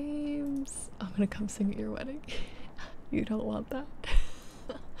 James, I'm gonna come sing at your wedding. You don't want that.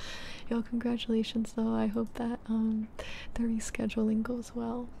 Yo, congratulations though. I hope that the rescheduling goes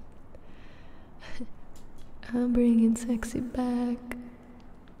well. I'm bringing sexy back.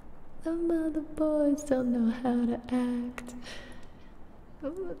 The mother boys don't know how to act.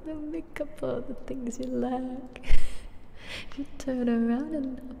 The makeup all the things you lack. You turn around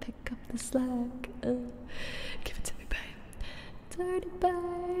and I'll pick up the slack. Give it to me, babe. Dirty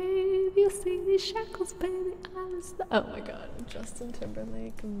babe, you see these shackles, baby. Oh my god, Justin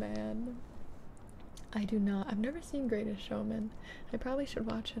Timberlake, man. I do not. I've never seen Greatest Showman. I probably should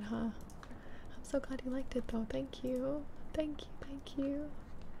watch it, huh? I'm so glad you liked it though. Thank you. Thank you, thank you.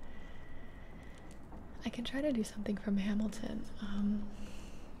 I can try to do something from Hamilton.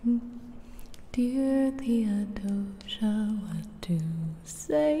 Dear Theodosia, what to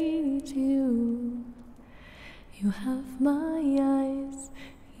say to you? You have my eyes,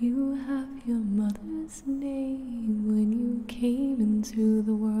 you have your mother's name. When you came into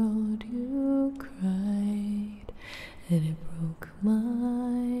the world, you cried, and it broke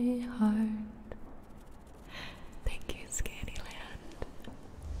my heart. Thank you, Scandyland.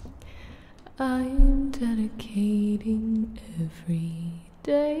 I'm dedicating every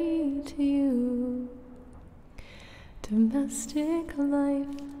day to you. Domestic life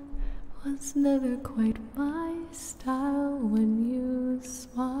was never quite my style. When you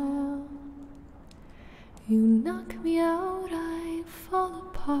smile, you knock me out, I fall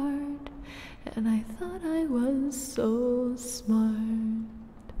apart, and I thought I was so smart.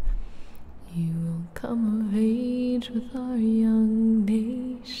 You will come of age with our young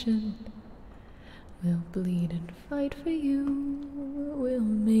nation. We'll bleed and fight for you. We'll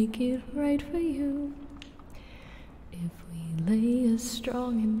make it right for you. If we lay a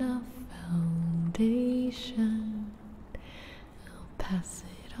strong enough foundation, I'll pass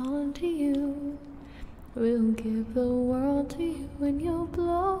it on to you. We'll give the world to you and you'll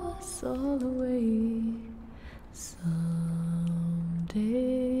blow us all away. Someday,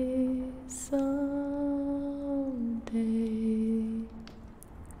 someday.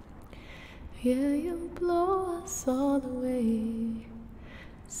 Yeah, you'll blow us all away.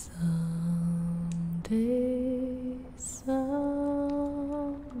 Someday,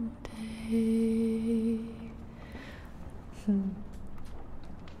 someday.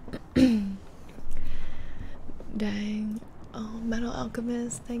 Dang. Oh, Metal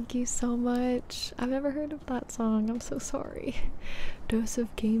Alchemist, thank you so much. I've never heard of that song. I'm so sorry. Dose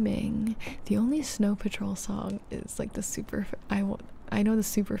of Gaming. The only Snow Patrol song is like the super. I know the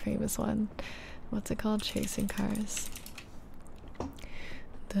super famous one. What's it called? Chasing Cars.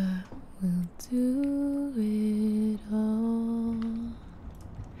 The we'll do it all.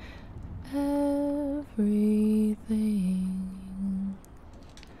 Everything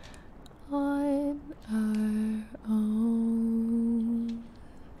on our own.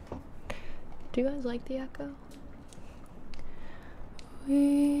 Do you guys like the echo?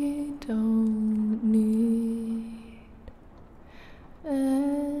 We don't need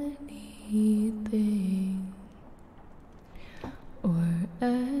anything or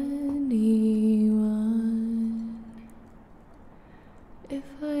anyone. If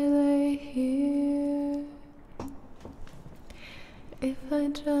I lay here, if I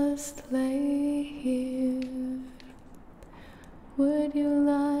just lay here, would you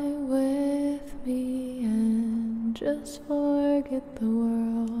lie with me and just forget the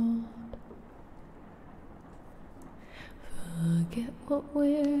world? Forget what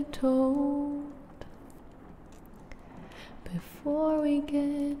we're told before we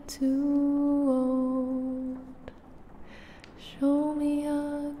get too old. Show me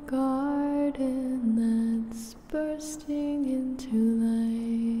a garden that's bursting into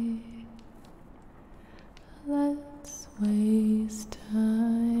light. Let's waste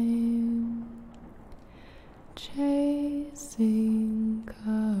time chasing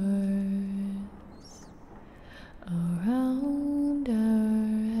cars around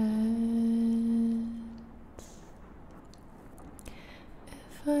our heads.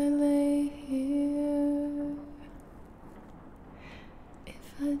 If I lay here,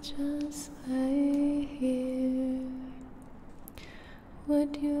 if I just lay here,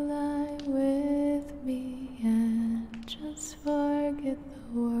 would you lie with me and just forget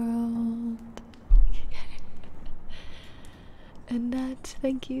the world? And that,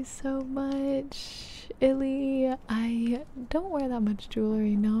 thank you so much, Illy. I don't wear that much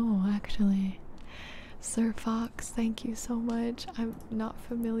jewelry, no, actually. Sir Fox, thank you so much. I'm not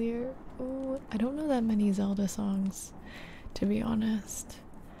familiar. Ooh, I don't know that many Zelda songs, to be honest.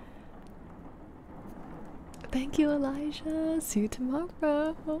 Thank you, Elijah. See you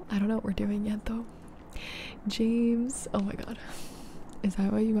tomorrow. I don't know what we're doing yet, though. James, oh my god, is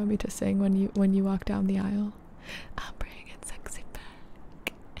that what you want me to sing when you walk down the aisle? I'm bringing sexy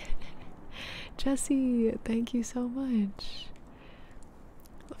back. Jesse, thank you so much.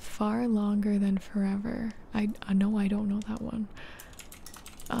 Far longer than forever. I know I don't know that one.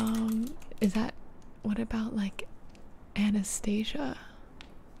 Is that, what about like Anastasia?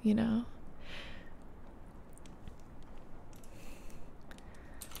 You know?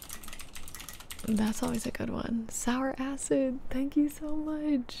 That's always a good one. Sour Acid, thank you so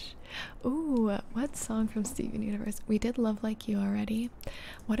much. Ooh, what song from Steven Universe? We did Love Like You already.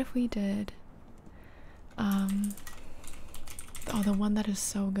 What if we did oh, the one that is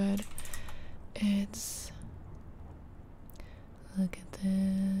so good. It's look at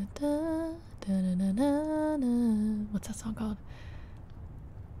the what's that song called?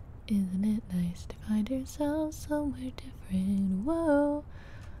 Isn't it nice to find yourself somewhere different? Whoa.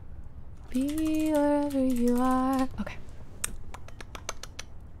 Be wherever you are. Okay.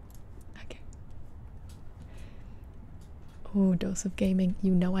 Okay. Oh, Dose of Gaming.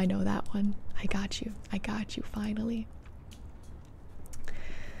 You know I know that one. I got you. I got you finally.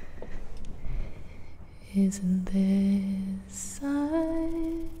 Isn't this such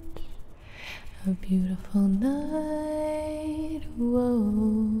a beautiful night?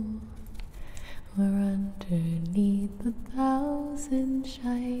 Whoa. We're underneath 1,000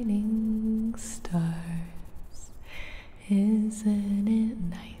 shining stars. Isn't it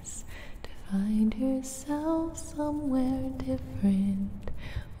nice to find yourself somewhere different?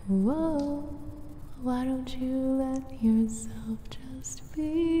 Whoa, why don't you let yourself just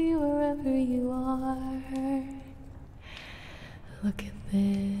be wherever you are? Look at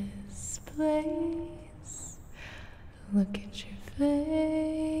this place. Look at your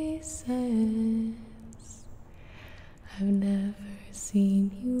faces. I've never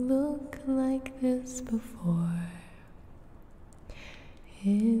seen you look like this before.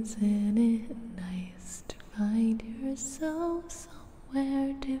 Isn't it nice to find yourself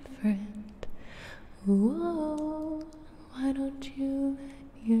somewhere different? Whoa, why don't you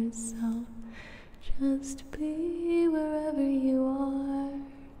let yourself just be wherever you are?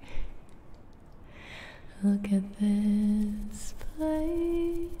 Look at this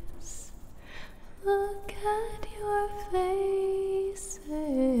place. Look at your faces.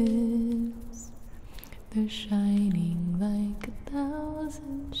 They're shining like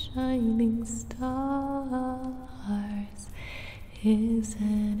 1,000 shining stars.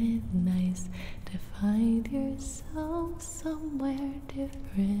 Isn't it nice to find yourself somewhere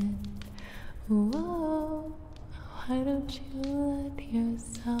different? Whoa, why don't you let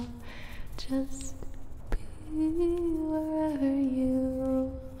yourself just be wherever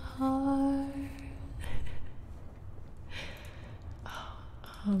you are?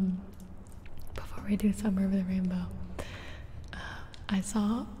 Before we do Summer of the Rainbow, I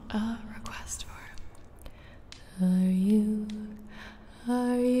saw a request for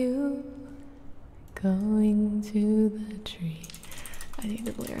Are you going to the tree? I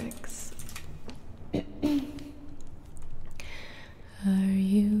needed lyrics.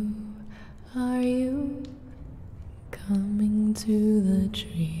 Are you coming to the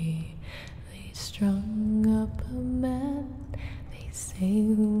tree? They strung up a man, they say,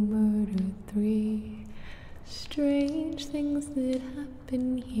 who murdered 3. Strange things that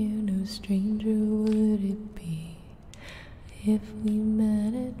happen here, no stranger would it be if we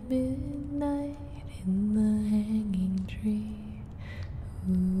met at midnight in the hanging tree.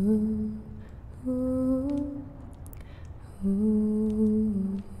 Ooh, ooh,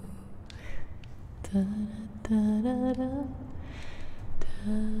 ooh. Da da da da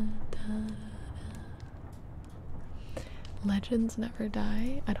da da. Legends never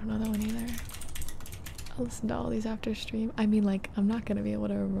die. I don't know that one either. I'll listen to all these after stream. I mean, like, I'm not gonna be able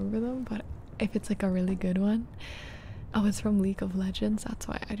to remember them, but if it's like a really good one. Oh, it's from League of Legends. That's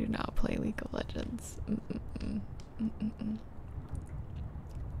why I do not play League of Legends.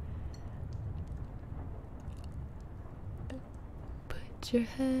 Put your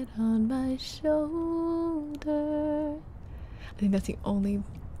head on my shoulder. I think that's the only,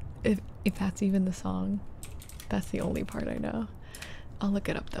 if that's even the song, that's the only part I know. I'll look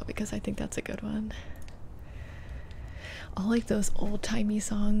it up though because I think that's a good one. All like those old-timey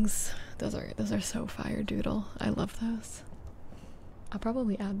songs, those are so fire doodle. I love those. I'll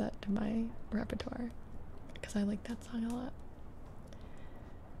probably add that to my repertoire because I like that song a lot.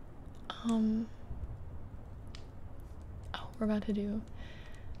 Oh, we're about to do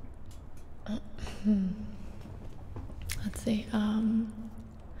let's see,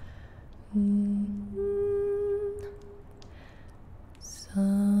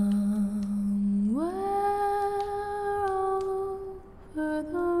 somewhere over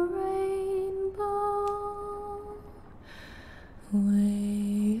the rainbow,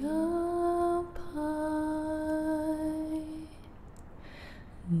 way up high,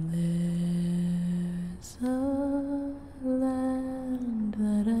 there's a land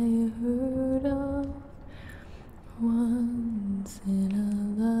that I heard of once in a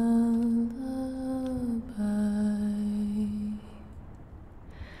lullaby.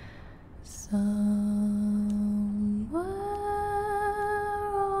 Somewhere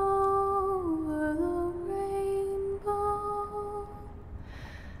over the rainbow,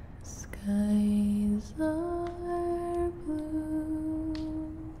 skies are blue,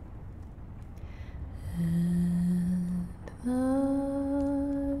 and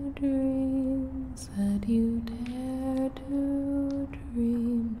the dreams that you dare to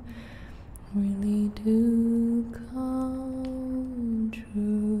dream really do come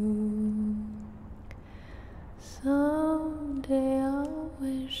true. Someday I'll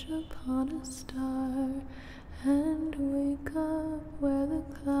wish upon a star and wake up where the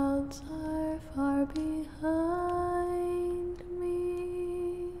clouds are far behind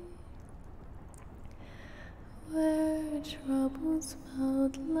me, where troubles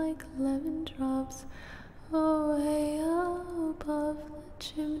melt like lemon drops away above the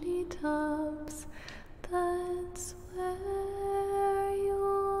chimney tops. That's where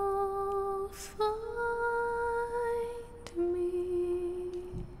you'll find me.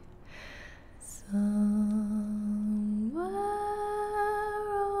 Somewhere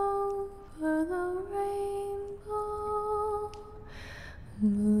over the rainbow,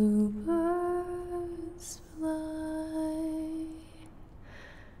 bluebirds fly,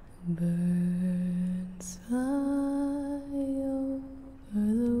 birds fly over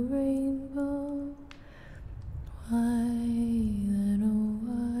the rainbow. Why then, oh,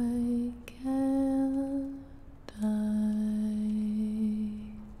 why can't I?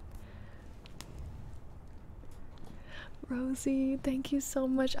 Rosie, thank you so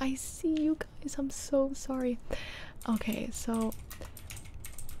much. I see you guys. I'm so sorry. Okay, so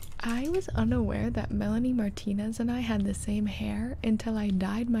I was unaware that Melanie Martinez and I had the same hair until I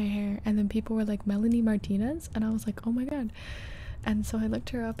dyed my hair, and then people were like, Melanie Martinez? And I was like, oh my god. And so I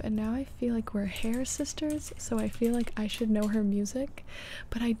looked her up, and now I feel like we're hair sisters, so I feel like I should know her music,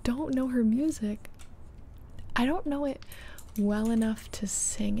 but I don't know her music. I don't know it well enough to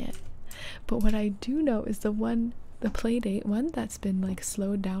sing it, but what I do know is the Playdate one that's been like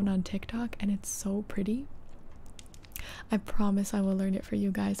slowed down on TikTok, and it's so pretty. I promise I will learn it for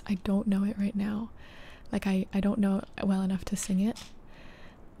you guys. I don't know it right now. Like I don't know it well enough to sing it,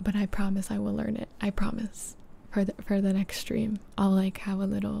 but I promise I will learn it. I promise. For the next stream, I'll like have a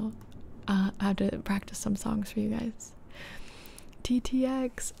little I have to practice some songs for you guys.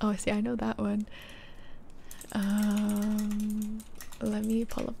 TTX. Oh, see, I know that one. Let me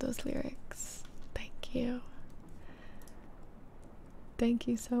pull up those lyrics. Thank you. Thank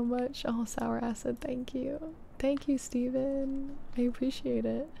you so much. Oh, Sour Acid, thank you. Thank you, Steven. I appreciate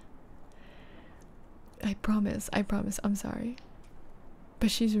it. I promise, I'm sorry.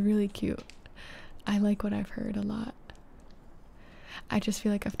 But she's really cute. I like what I've heard a lot. I just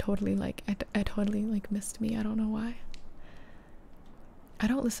feel like I've totally like, I totally like missed me. I don't know why. I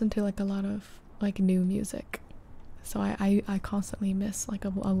don't listen to like a lot of like new music. So I constantly miss like a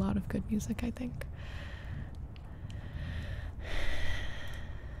lot of good music, I think.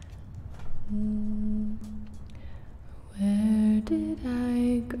 Where did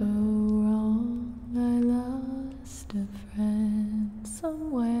I go wrong? I lost a friend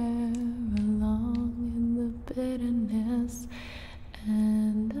somewhere along in the bitterness,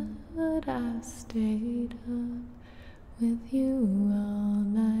 and I stayed up with you all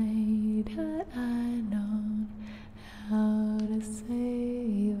night. Had I known how to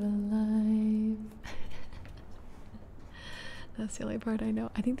save a life. That's the only part I know.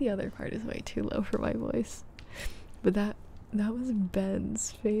 I think the other part is way too low for my voice. But that was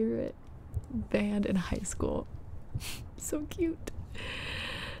Ben's favorite band in high school. So cute.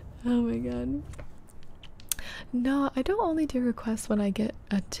 Oh my god. No, I don't only do requests when I get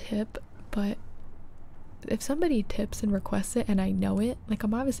a tip, but if somebody tips and requests it and I know it, like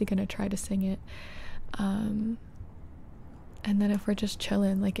I'm obviously gonna try to sing it. And then if we're just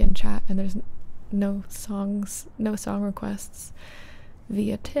chilling like in chat and there's no song requests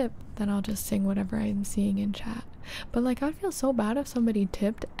via tip, then I'll just sing whatever I'm seeing in chat. But like I'd feel so bad if somebody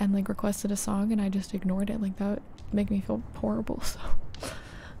tipped and like requested a song and I just ignored it. Like that would make me feel horrible. So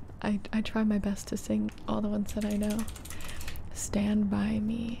I try my best to sing all the ones that I know. Stand By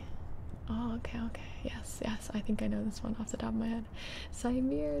Me. Oh, okay. Yes, I think I know this one off the top of my head.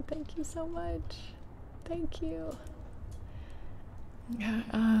 Saimir, thank you so much. Thank you. Yeah,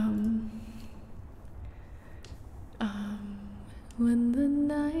 when the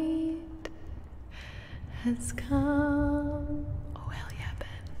night has come, oh hell yeah,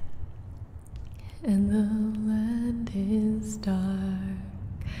 Ben. And the land is dark,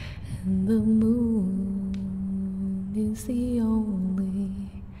 and the moon is the only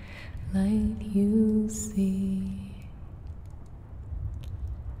light you see.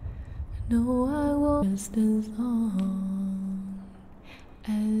 No, I won't, just as long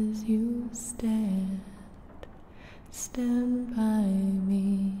as you stand by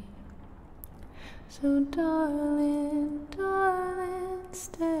me. So darling,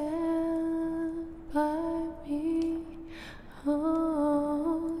 stand by me.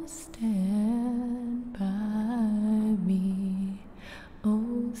 Oh, stand by me.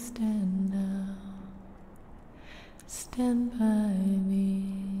 Oh, stand now. Stand by me.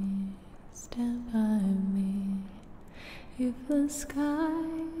 Stand by me. If the sky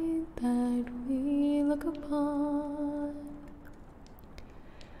that we look upon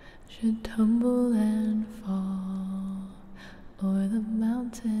should tumble and fall, or the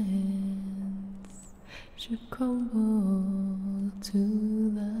mountains should crumble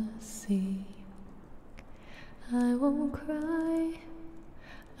to the sea, I won't cry,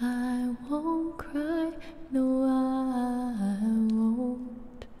 no, I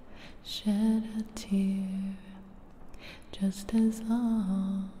won't shed a tear, just as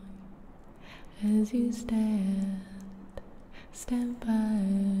long as you stand by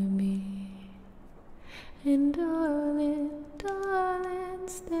me. And darling,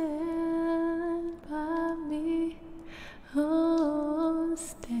 stand by me. Oh,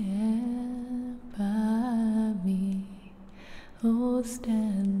 stand by me. Oh,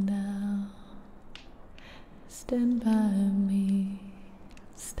 stand now. Stand by me.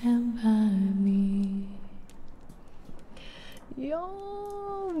 Stand by me.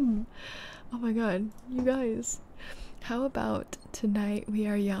 Yum! Oh my god, you guys. How about Tonight We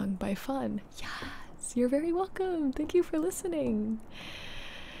Are Young by Fun? Yes, you're very welcome. Thank you for listening.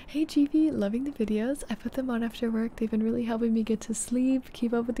 Hey Gibi, loving the videos. I put them on after work. They've been really helping me get to sleep,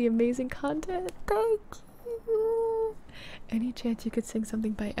 keep up with the amazing content. Thank you. Any chance you could sing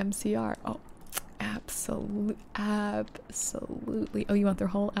something by MCR? Oh, absolutely. Oh, you want their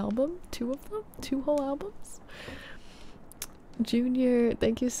whole album? 2 of them? 2 whole albums? Junior,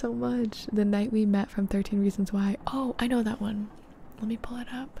 thank you so much. The Night We Met from 13 Reasons Why. Oh, I know that one. Let me pull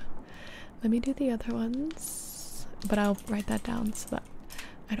it up. Let me do the other ones, but I'll write that down so that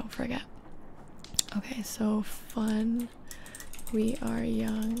I don't forget. Okay, so Fun, We Are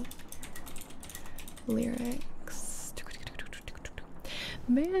Young, lyrics.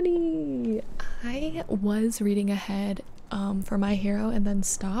 Manny, I was reading ahead for My Hero and then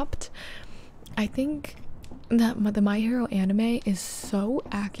stopped. I think that the My Hero anime is so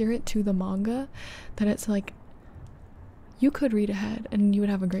accurate to the manga that it's like you could read ahead and you would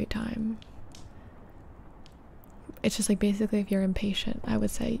have a great time. It's just like basically if you're impatient, I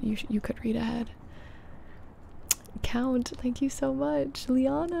would say you could read ahead. Count, thank you so much.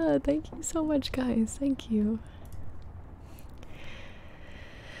 Liana, thank you so much, guys. Thank you.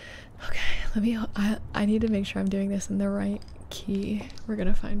 Okay, let me I need to make sure I'm doing this in the right key. We're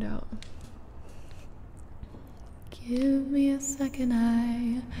gonna find out. Give me a second,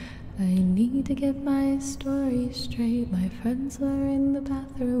 I need to get my story straight. My friends are in the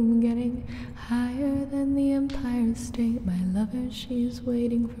bathroom getting higher than the Empire State. My lover, she's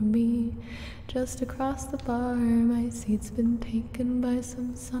waiting for me just across the bar. My seat's been taken by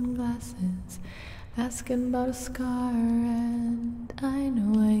some sunglasses, asking about a scar, and I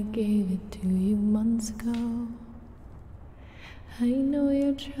know I gave it to you months ago. I know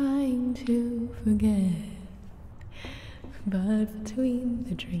you're trying to forget, but between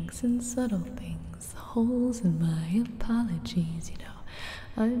the drinks and subtle things, the holes in my apologies, you know,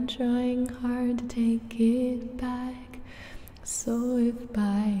 I'm trying hard to take it back. So if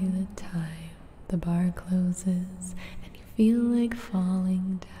by the time the bar closes and you feel like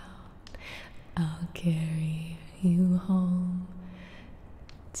falling down, I'll carry you home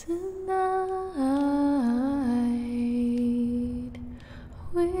tonight.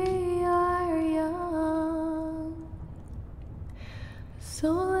 We are young,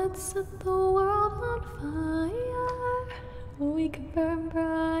 so let's set the world on fire. We can burn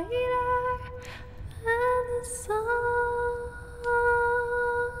brighter than the sun.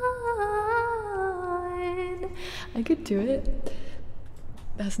 I could do it.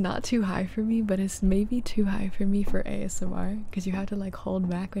 That's not too high for me, but it's maybe too high for me for ASMR because you have to like hold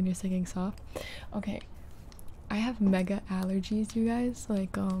back when you're singing soft. Okay, I have mega allergies, you guys,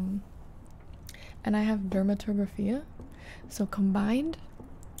 like and I have dermatographia, so combined,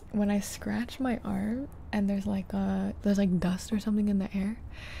 when I scratch my arm and there's like dust or something in the air,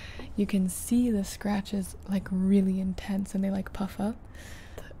 you can see the scratches like really intense and they like puff up.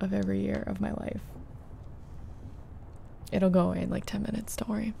 Of every year of my life, it'll go away in like 10 minutes, don't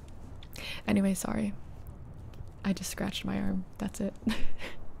worry. Anyway, sorry, I just scratched my arm, that's it.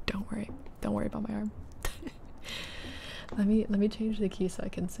 Don't worry about my arm. let me change the key so I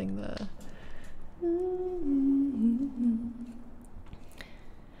can sing the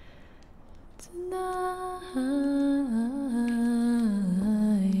tonight.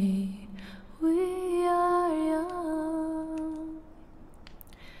 We are young,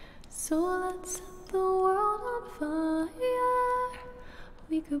 so let's set the world on fire.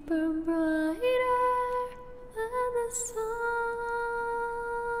 We could burn brighter than the sun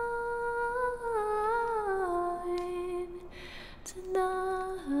tonight.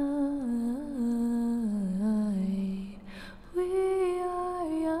 We are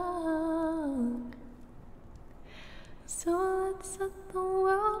young, so let's set the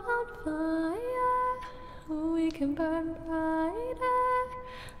world on fire. We can burn brighter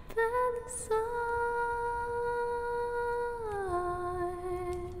than the sun.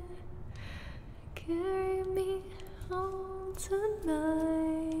 Carry me home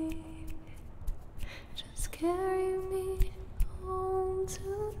tonight. Just carry me home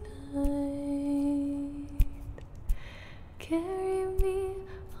tonight. Carry me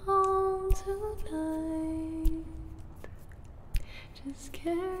home tonight. Just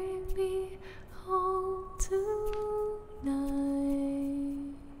carry me home tonight.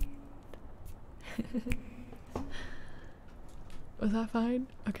 Was that fine?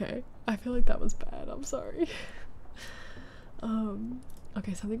 Okay, I feel like that was bad, I'm sorry.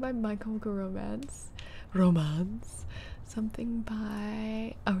 Okay, something by My Chemical Romance, something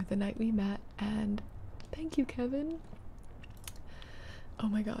by The Night We Met, and thank you, Kevin. Oh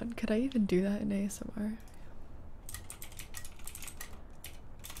my god, could I even do that in ASMR?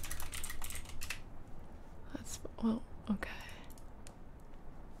 That's, well, okay.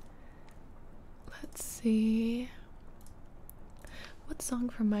 Let's see. What song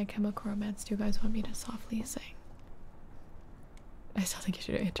from My Chemical Romance do you guys want me to softly sing? I still think you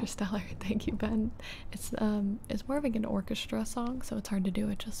should do Interstellar. Thank you, Ben. It's more of like an orchestra song, so it's hard to do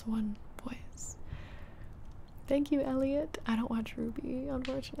with just one voice. Thank you, Elliot. I don't watch Ruby,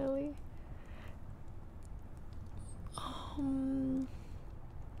 unfortunately. I'm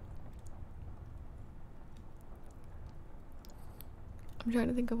trying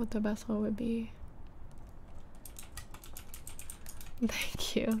to think of what the best one would be.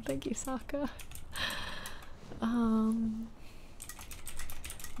 Thank you, Saka.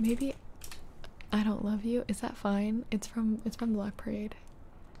 Maybe I Don't Love You. Is that fine? It's from Black Parade.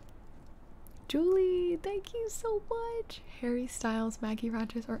 Julie, thank you so much. Harry Styles, Maggie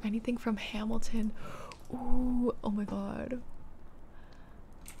Rogers, or anything from Hamilton. Ooh, oh my god.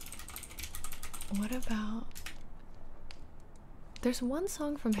 What about, there's one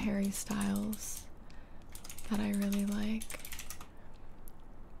song from Harry Styles that I really like.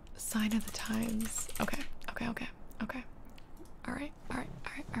 Sign of the Times. Okay. Alright.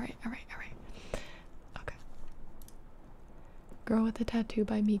 Okay. Girl with a Tattoo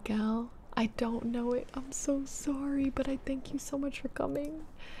by Miguel. I don't know it. I'm so sorry, but I thank you so much for coming.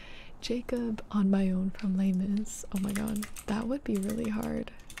 Jacob, On My Own from Les Mis. Oh my god, that would be really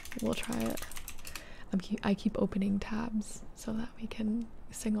hard. We'll try it. I keep opening tabs so that we can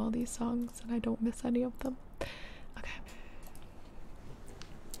sing all these songs and I don't miss any of them. Okay.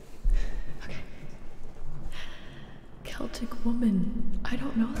 Celtic Woman. I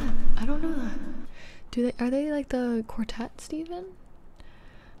don't know that. Are they like the quartet, Steven?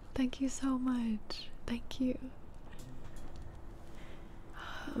 Thank you so much. Thank you.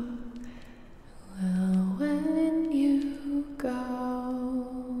 Well, when you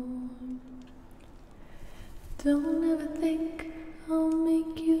go, don't ever think I'll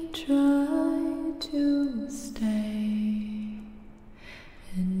make you try to stay.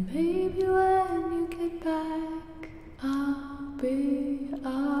 And baby, when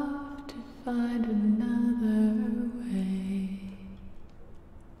off to find another way.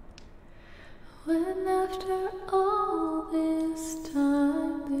 When after all this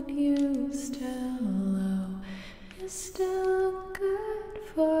time that you still owe, you're still good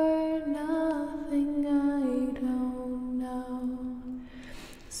for nothing, I don't know.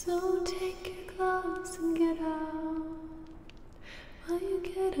 So take your gloves and get out. While you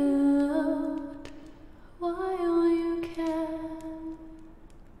get out, while you can.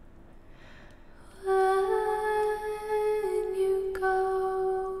 When you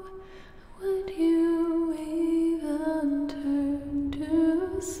go, would you even turn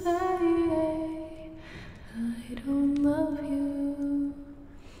to say, I don't love you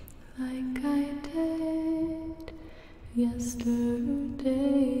like I did yesterday?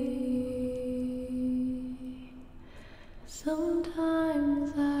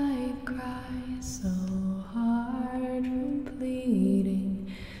 Sometimes I cry so hard from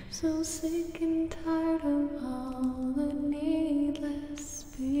bleeding, so sick and tired of all the needless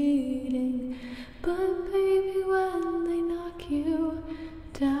beating. But baby, when they knock you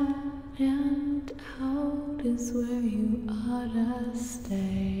down and out is where you ought to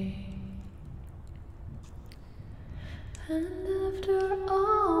stay. And after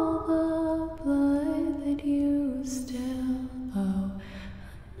all the blood that you still owe,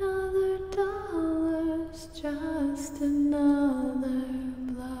 another dollar's just another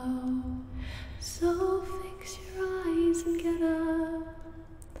blow. So fix your eyes and get up.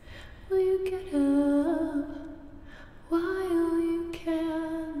 Will you get up while you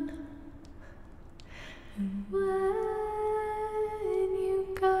can? And when you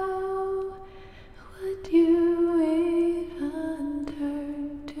go, would you even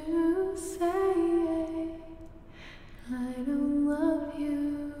turn to say, I don't love you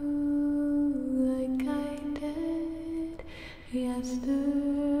like I did yesterday?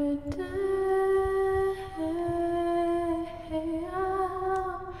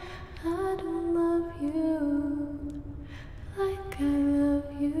 I don't love you like I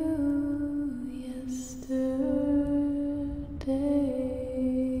love you yesterday.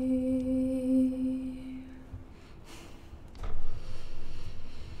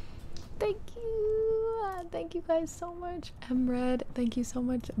 Thank you guys so much. Mred, thank you so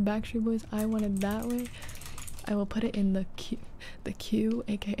much. Backstreet Boys, I Want It That Way. I will put it in the queue,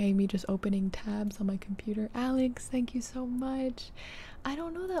 aka me just opening tabs on my computer. Alex, thank you so much. I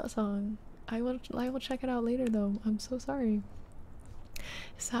don't know that song. I will check it out later though. I'm so sorry.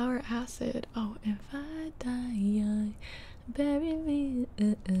 Sour Acid. Oh, if I die young, bury me.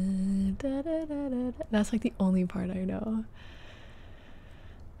 Da, da, da, da, da. That's like the only part I know.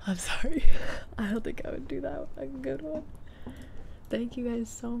 I'm sorry. I don't think I would do that. A good one. Thank you guys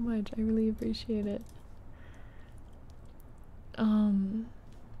so much. I really appreciate it.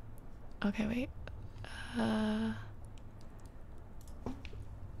 Okay, wait.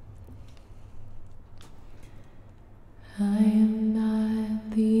 I am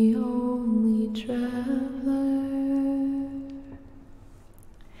not the only traveler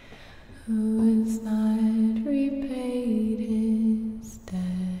who is not repaid his debt.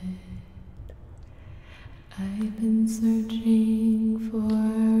 I've been searching for a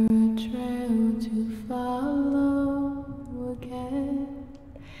trail to follow again.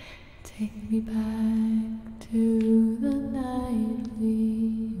 Take me back to the night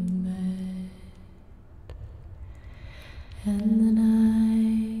we met, and then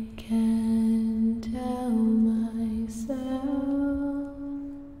I can tell myself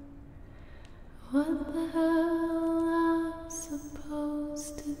what the hell I'm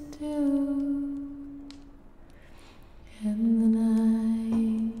supposed to do, and then I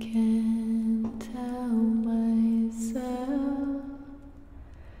can tell myself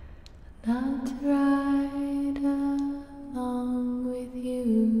not to ride along with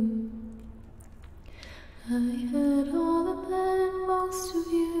you. I had all of that, most of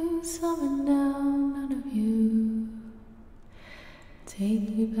you, some and now none of you. Take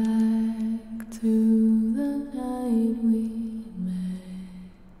me back to the night we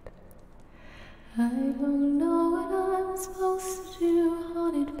met. I don't know what I'm supposed to do,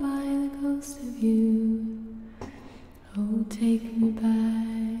 haunted by the ghost of you. Oh, take me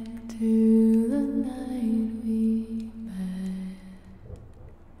back to the night we met.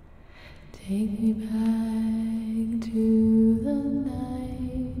 Take me back to the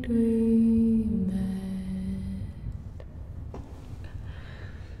night we met.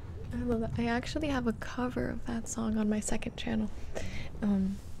 I love that. I actually have a cover of that song on my second channel.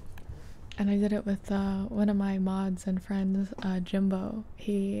 And I did it with one of my mods and friends, Jimbo.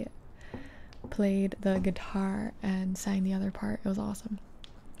 He played the guitar and sang the other part. It was awesome.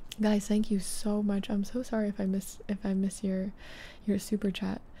 Guys, thank you so much. I'm so sorry if I miss your super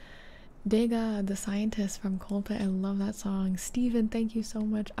chat. Dega, the scientist from Coldplay, I love that song. Steven, thank you so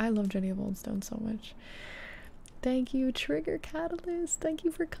much. I love Jenny of Oldstone so much. Thank you, Trigger Catalyst. Thank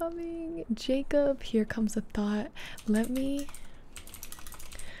you for coming. Jacob, here comes a thought. I'm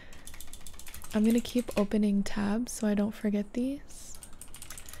gonna keep opening tabs so I don't forget these.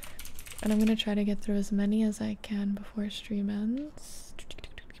 And I'm gonna try to get through as many as I can before stream ends.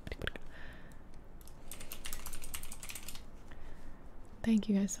 Thank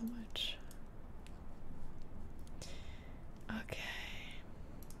you guys so much. Okay.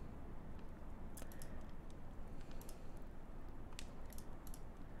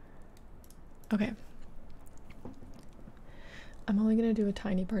 Okay. I'm only gonna do a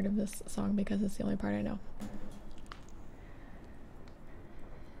tiny part of this song because it's the only part I know.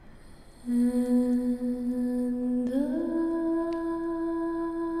 And I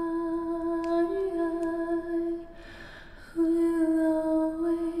will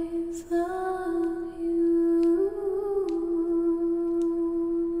always love you,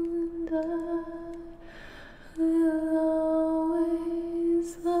 and I will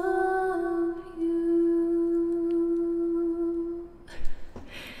always love you.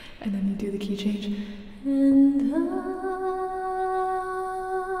 And then you do the key change. And I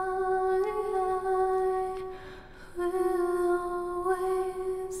will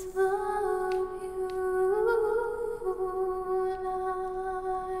always love you, and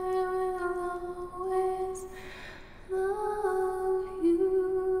I will always love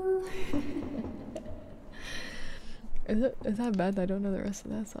you. Is that bad? I don't know the rest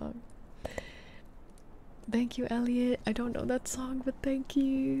of that song. Thank you, Elliot. I don't know that song, but thank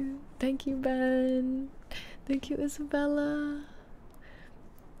you. Thank you, Ben. Thank you, Isabella.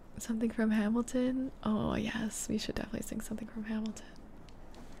 Something from Hamilton? Oh, yes. We should definitely sing something from Hamilton.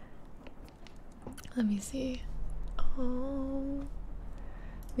 Let me see. Oh,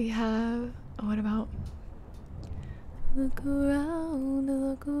 we have. Oh, what about? Look around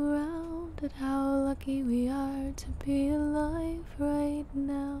at how lucky we are to be alive right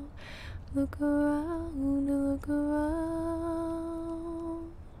now. Look around, look around.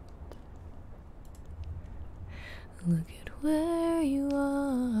 Look at where you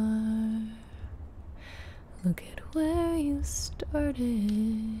are. Look at where you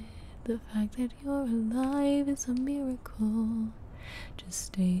started. The fact that you're alive is a miracle. Just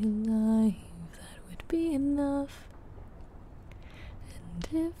stay alive, that would be enough. And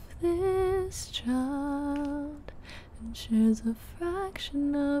if this child shares a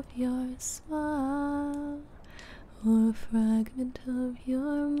fraction of your smile, or a fragment of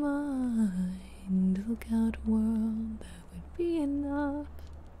your mind, look out world, that would be enough.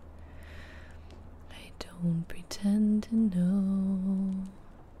 I don't pretend to know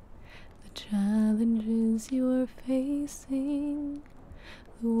the challenges you're facing,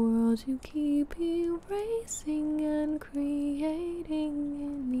 the world you keep erasing and creating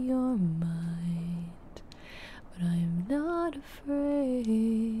in your mind. But I'm not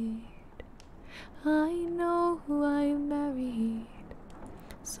afraid. I know who I married.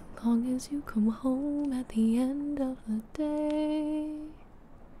 So long as you come home at the end of the day,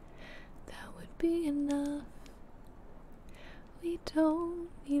 that would be enough. We don't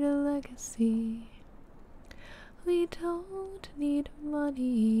need a legacy. We don't need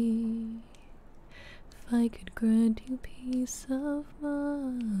money. If I could grant you peace of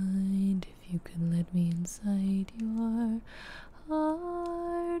mind, if you could let me inside your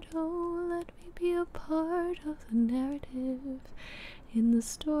heart, oh, let me be a part of the narrative in the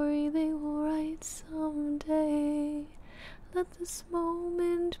story they will write someday. Let this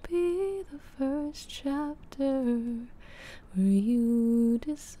moment be the first chapter where you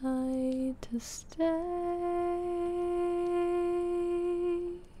decide to stay.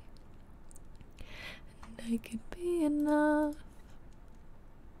 I could be enough,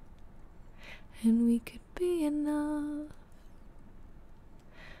 and we could be enough.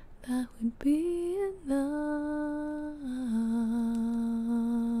 That would be enough.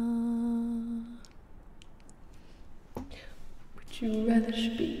 Would you relish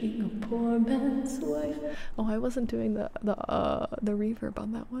being a poor man's wife? Oh, I wasn't doing the reverb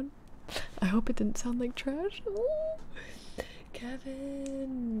on that one. I hope it didn't sound like trash. Ooh.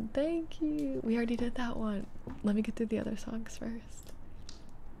 Kevin, thank you. We already did that one. Let me get through the other songs first.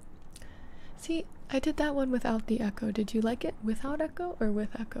 See, I did that one without the echo. Did you like it without echo or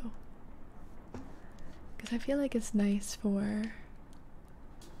with echo? Because I feel like it's nice for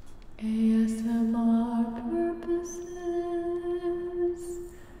ASMR purposes.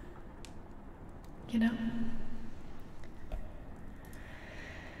 you know?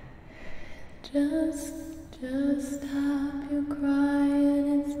 Just stop your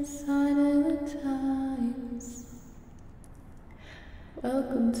crying, it's a sign of the times.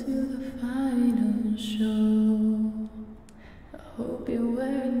 Welcome to the final show. I hope you're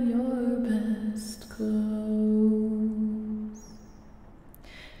wearing your best clothes.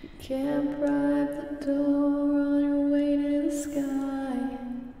 You can't bribe the door on your way to the sky.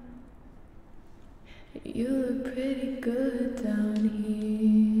 You look pretty good down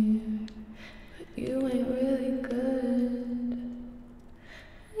here, but you ain't really good.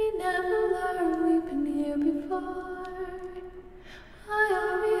 We never learned, we've been here before. Why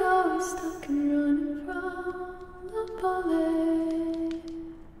are we always stuck and running from the bullets?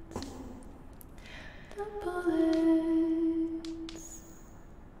 The bullets.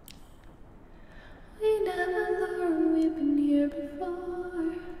 We never learned, we've been here before.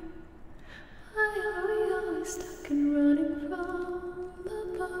 Why are we always stuck and running from the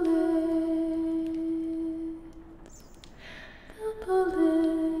bullets? The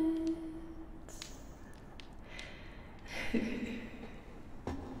bullets.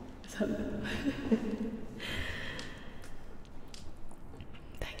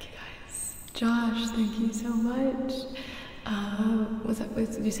 Thank you guys. Josh, thank you so much.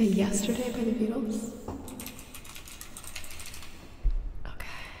 Did you say Yesterday by the Beatles?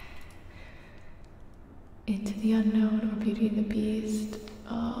 Okay. Into the Unknown or Beauty and the Beast.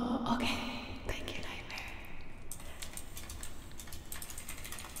 Okay. Thank you, Nightmare.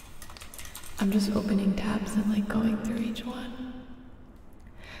 I'm just opening tabs and like going through each one.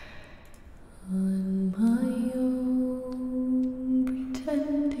 On my own,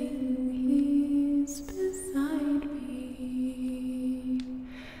 pretending he's beside me.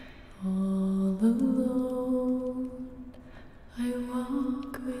 All alone, I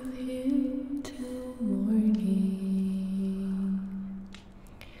walk with him till morning.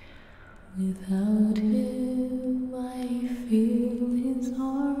 Without him, I feel his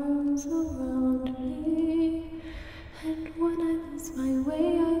arms around me. And when I lose my way,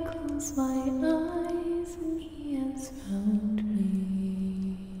 I close my eyes and he has found me.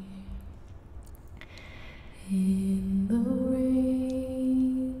 In the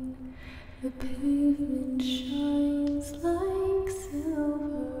rain, the pavement shines like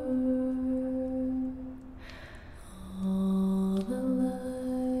silver. All the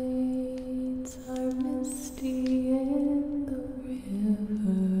lights are misty in the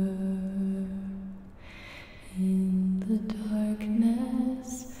river. In the darkness,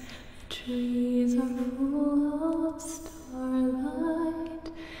 the trees are full of starlight,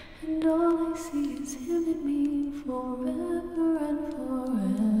 and all I see is him and me forever and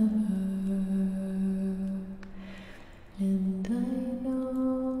forever. And I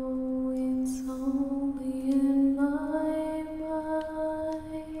know it's only in my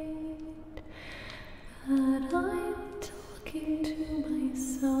mind that I'm talking to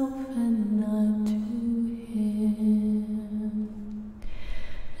myself and not to him.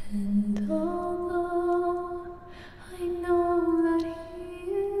 And although I know that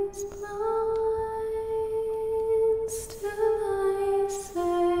he is blind, still I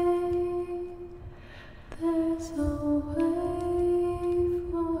say there's a way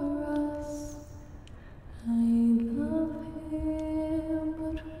for us. I love him,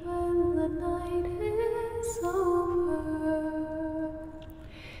 but when the night is over,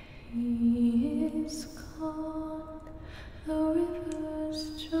 he is gone. The river's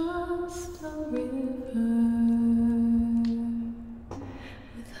just a river.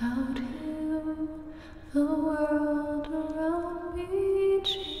 Without him, the world around me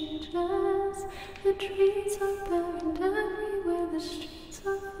changes. The trees are bare and everywhere the streets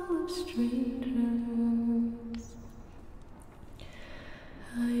are full of strangers.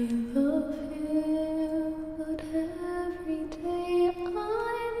 I love him, but every day I'm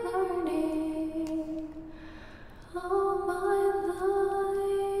learning. All my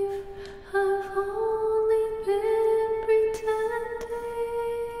life I've only been pretending.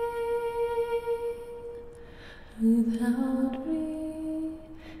 Without me,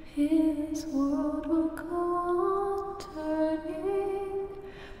 his world will go on turning.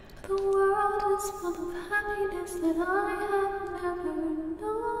 The world is full of happiness that I have never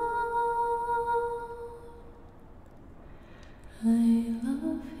known. I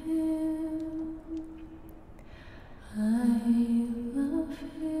love him. I love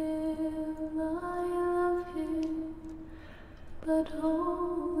him, but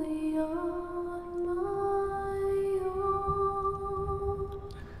only on my own.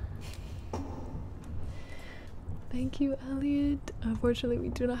 Thank you, Elliot. Unfortunately, we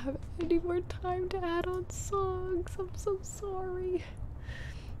do not have any more time to add on songs. I'm so sorry.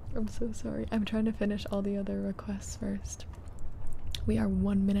 I'm so sorry. I'm trying to finish all the other requests first. We are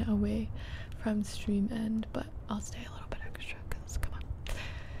 1 minute away from stream end, but I'll stay a little bit extra because come on.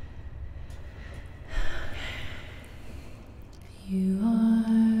 You are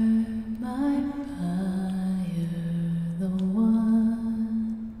my fire, the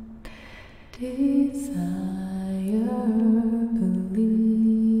one desire,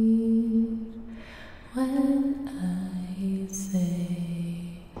 believe when I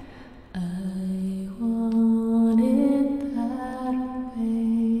say I want it that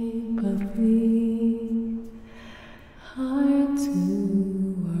way, but we are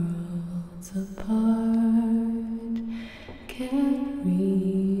two worlds apart, can't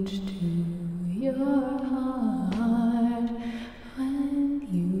reach to your heart when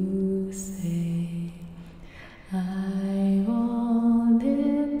you say I want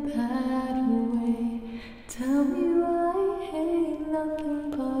it that way. Tell me why ain't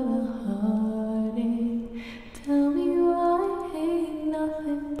nothing but a heartache. Tell me why ain't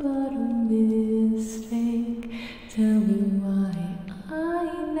nothing but a mistake. Tell me why I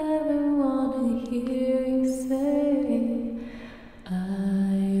never wanna hear you say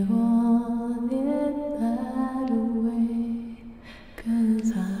I want it that way,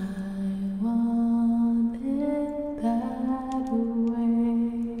 'cause I want it that way.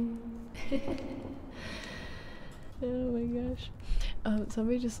 Oh my gosh.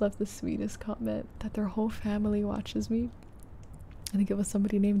 Somebody just left the sweetest comment that their whole family watches me. I think it was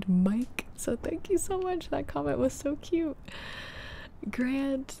somebody named Mike. So thank you so much. That comment was so cute.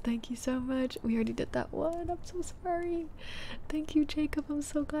 Grant, thank you so much. We already did that one. I'm so sorry. Thank you, Jacob. I'm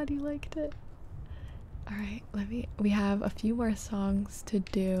so glad you liked it. Alright, we have a few more songs to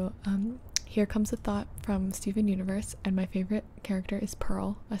do. Here Comes a Thought from Steven Universe, and my favorite character is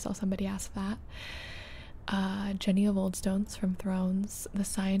Pearl. I saw somebody ask that. Jenny of Old Stones from Thrones, The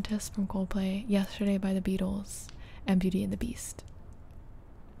Scientist from Coldplay, Yesterday by the Beatles, and Beauty and the Beast.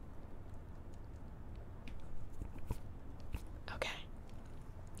 Okay.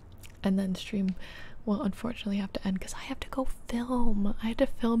 And then stream will unfortunately have to end because I have to go film. I had to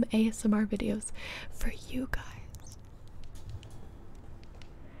film ASMR videos for you guys.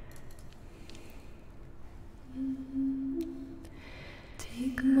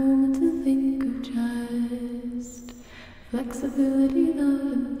 Take a moment to think of just flexibility,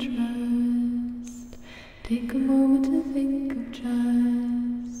 love, and trust. Take a moment to think of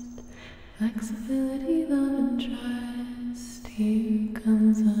just flexibility, love, and trust. Here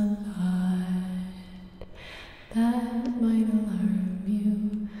comes a thought that might alarm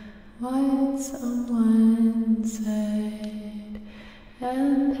you. What someone said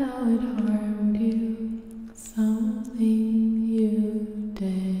and how it harmed you. Something you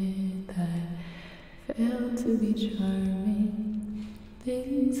did that failed to be charming.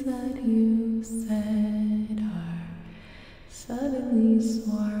 Things that you said are suddenly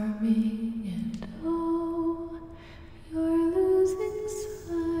swarming, and oh, you're losing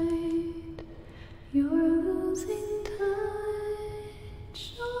sight, you're losing touch.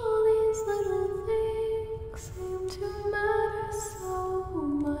 All these little things seem to matter so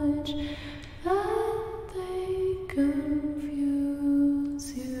much that they confuse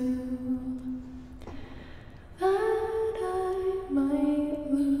you, that I might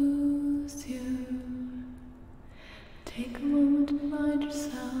lose you. Take a moment to find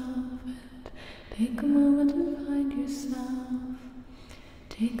yourself, and take a moment to find yourself.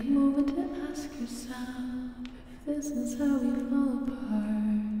 Take a moment to ask yourself if this is how we fall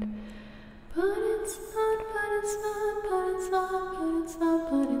apart. But it's not, but it's not, but it's not, but it's not,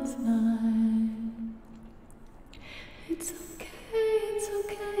 but it's not. It's okay, it's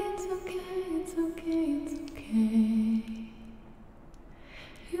okay, it's okay, it's okay, it's okay.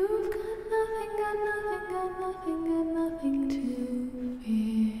 You've got nothing, got nothing, got nothing, got nothing to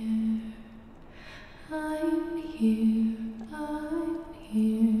fear. I'm here, I'm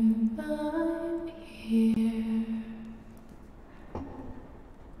here, I'm here.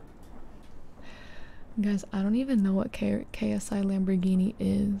 Guys, I don't even know what KSI Lamborghini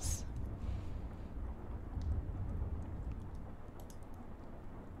is.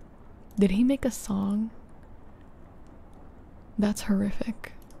 Did he make a song? That's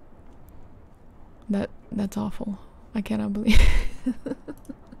horrific. That's awful. I cannot believe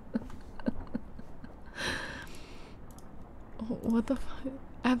What the fuck?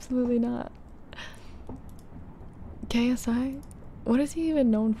 Absolutely not. KSI? What is he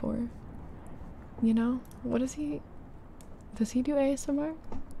even known for? You know? What is he? Does he do ASMR?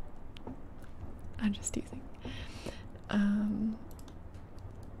 I'm just teasing.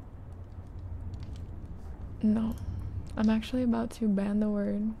 No. I'm actually about to ban the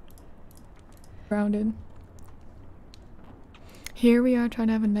word grounded. Here we are trying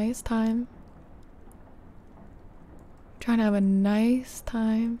to have a nice time. Trying to have a nice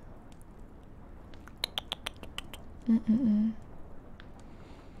time.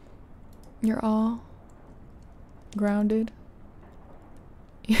 You're all grounded.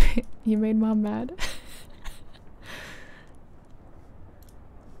 You made mom mad.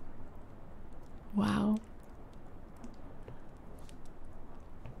 Wow.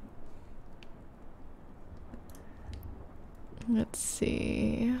 Let's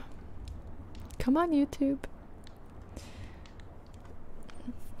see. Come on, YouTube.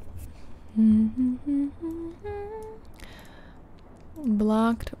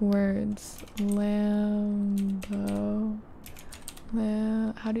 Blocked words. Lambo.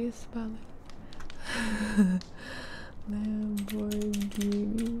 How do you spell it?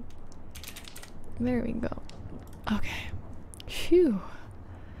 Lamborghini. There we go. Okay. Phew.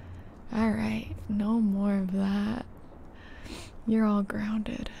 Alright. No more of that. You're all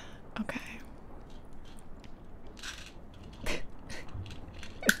grounded. Okay.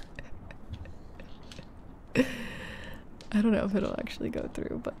 I don't know if it'll actually go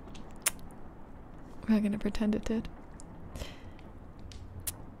through, but we're not gonna pretend it did.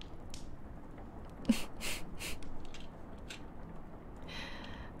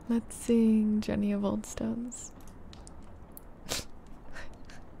 Let's sing Jenny of Old Stones.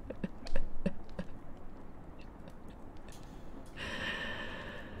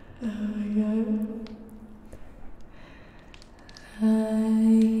 Oh my god.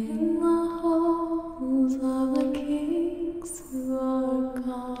 In the halls of the kings who are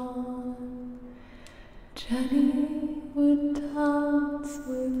gone, Jenny would dance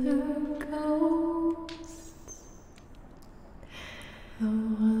with her ghosts, the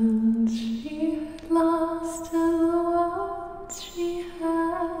ones she had lost and the ones she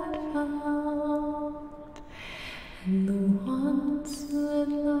had found, and the ones who had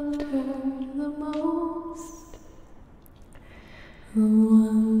loved her the most. The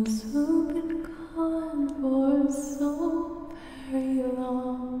ones who've been gone for so very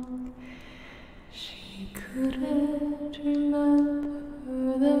long, she couldn't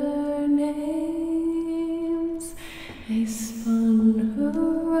remember their names. They spun her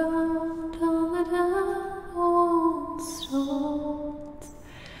around on the damn old stones,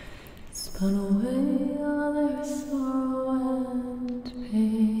 spun away all their sorrow and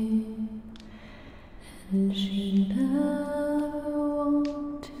pain, and she never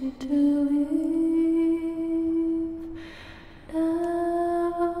wanted to leave,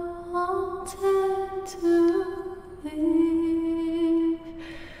 never wanted to leave,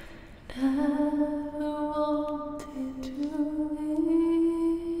 never wanted to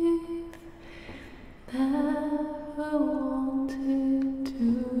leave, never wanted to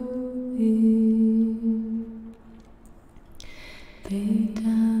leave. They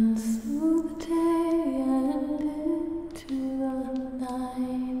danced through the day and into the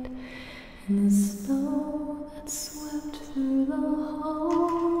night, in the snow that swept through the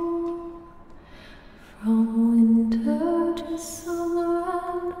hall, from winter to summer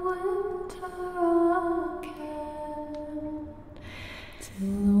and winter again, till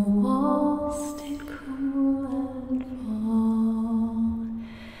the walls stayed cool and fall,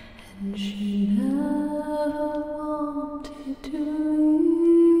 and she never wanted to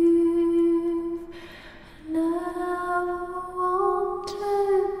leave, never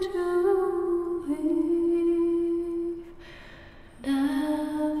wanted to leave,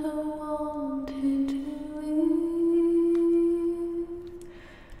 never wanted to leave,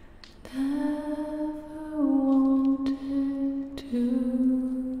 never wanted to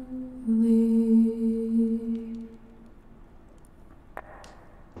leave.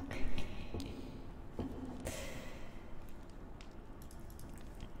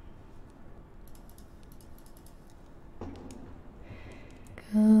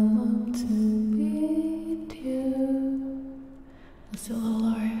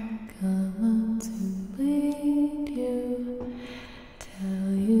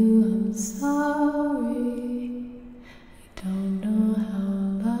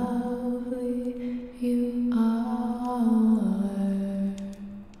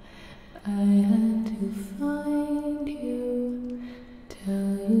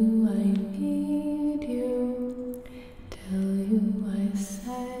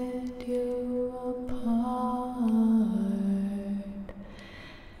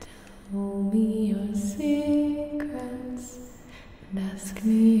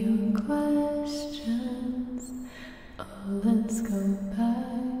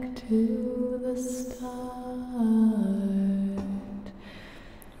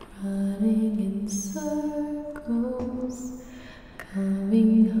 running in circles,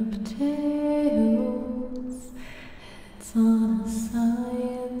 coming up tails, heads on a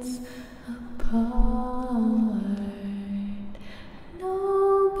science apart.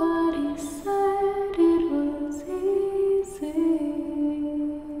 Nobody said it was easy.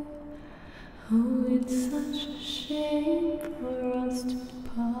 Oh, it's such a shame for us to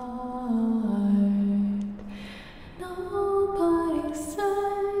part. Nobody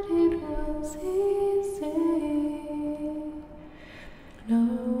said it was easy. No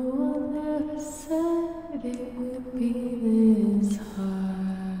one ever said it would be this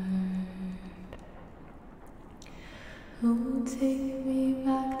hard. Oh, take me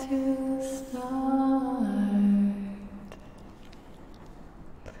back to the start.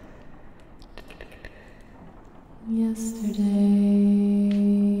 Yesterday,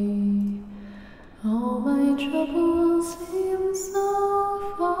 all my troubles seem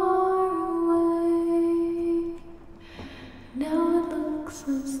so far away. Now it looks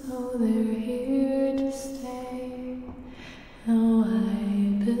as though they're here to stay. Now I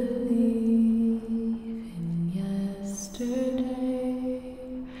believe in yesterday.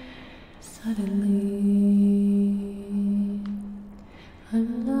 Suddenly, I'm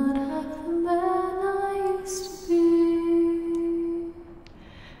not half the man I used to be.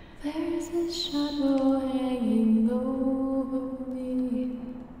 There's a shadow hanging over me.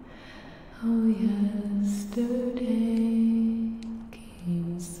 Oh, yesterday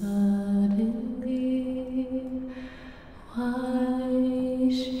came suddenly. Why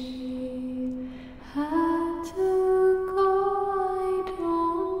she had to go, I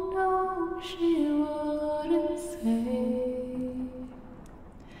don't know. She wouldn't say.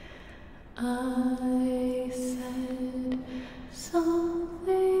 I said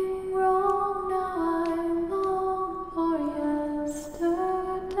something wrong. Now I long for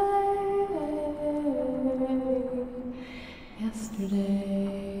yesterday.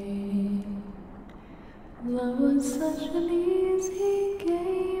 Yesterday, love was such an easy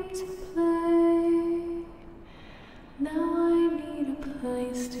game to play. Now I need a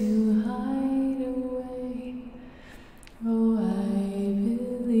place to hide away. Oh, I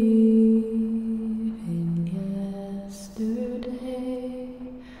believe in yesterday.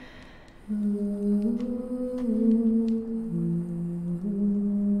 Ooh.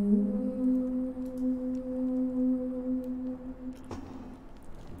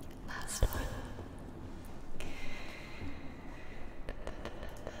 Last one.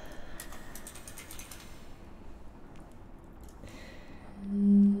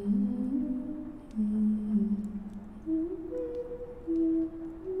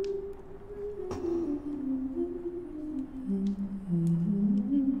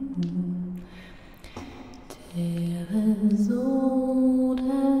 Tale as old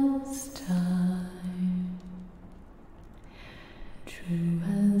as time, true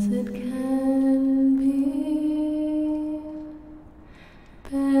as it can be.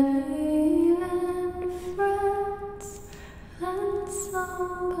 Barely and friends, then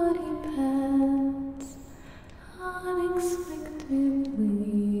somebody pants unexpectedly.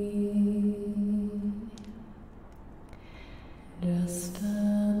 Just a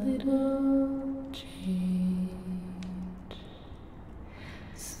little change,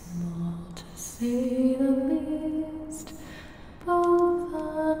 small to say the least, both a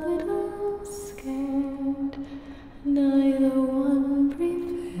little scared, neither one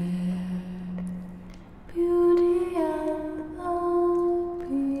prepared. Beauty and the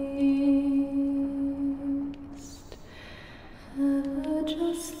Beast, ever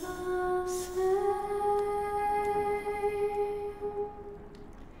just the same,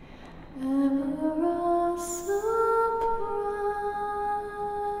 ever a surprise,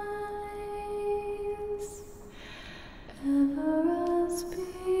 ever as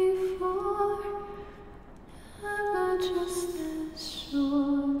before, ever just as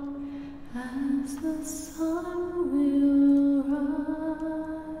sure as the sun will rise.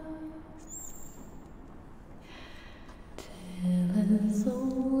 Tale as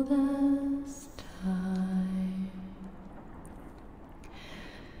old as time,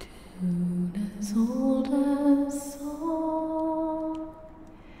 tune as old as song,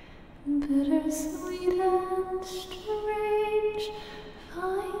 bittersweet and strange,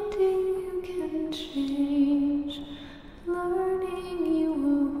 finding you can change, learning you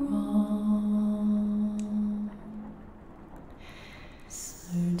were wrong.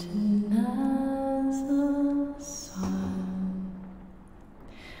 Certain as the sun,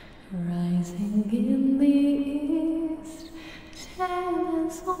 rising in the east, tale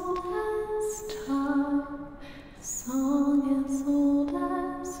as old as time, song as old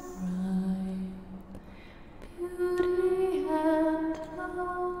as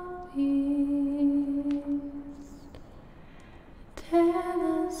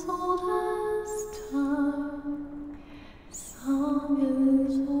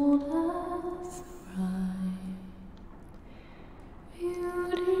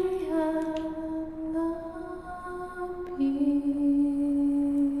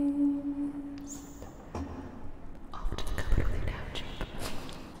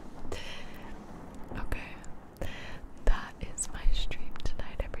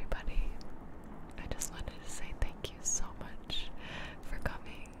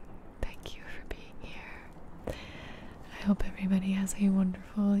has a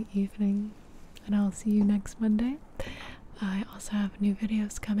wonderful evening, and I'll see you next Monday. I also have new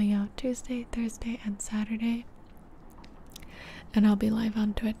videos coming out Tuesday, Thursday, and Saturday. And I'll be live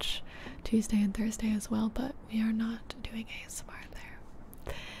on Twitch Tuesday and Thursday as well, but we are not doing ASMR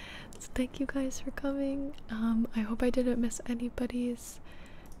there. So thank you guys for coming. I hope I didn't miss anybody's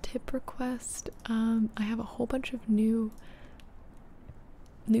tip request. I have a whole bunch of new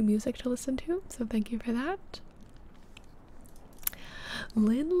music to listen to, so thank you for that.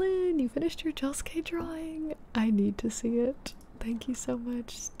 Lin, you finished your Josuke drawing? I need to see it. Thank you so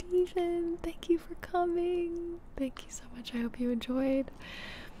much. Steven, thank you for coming. Thank you so much. I hope you enjoyed.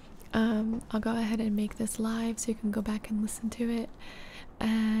 I'll go ahead and make this live so you can go back and listen to it.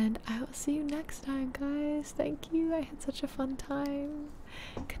 And I will see you next time, guys. Thank you. I had such a fun time.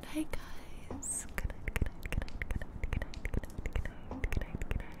 Good night, guys.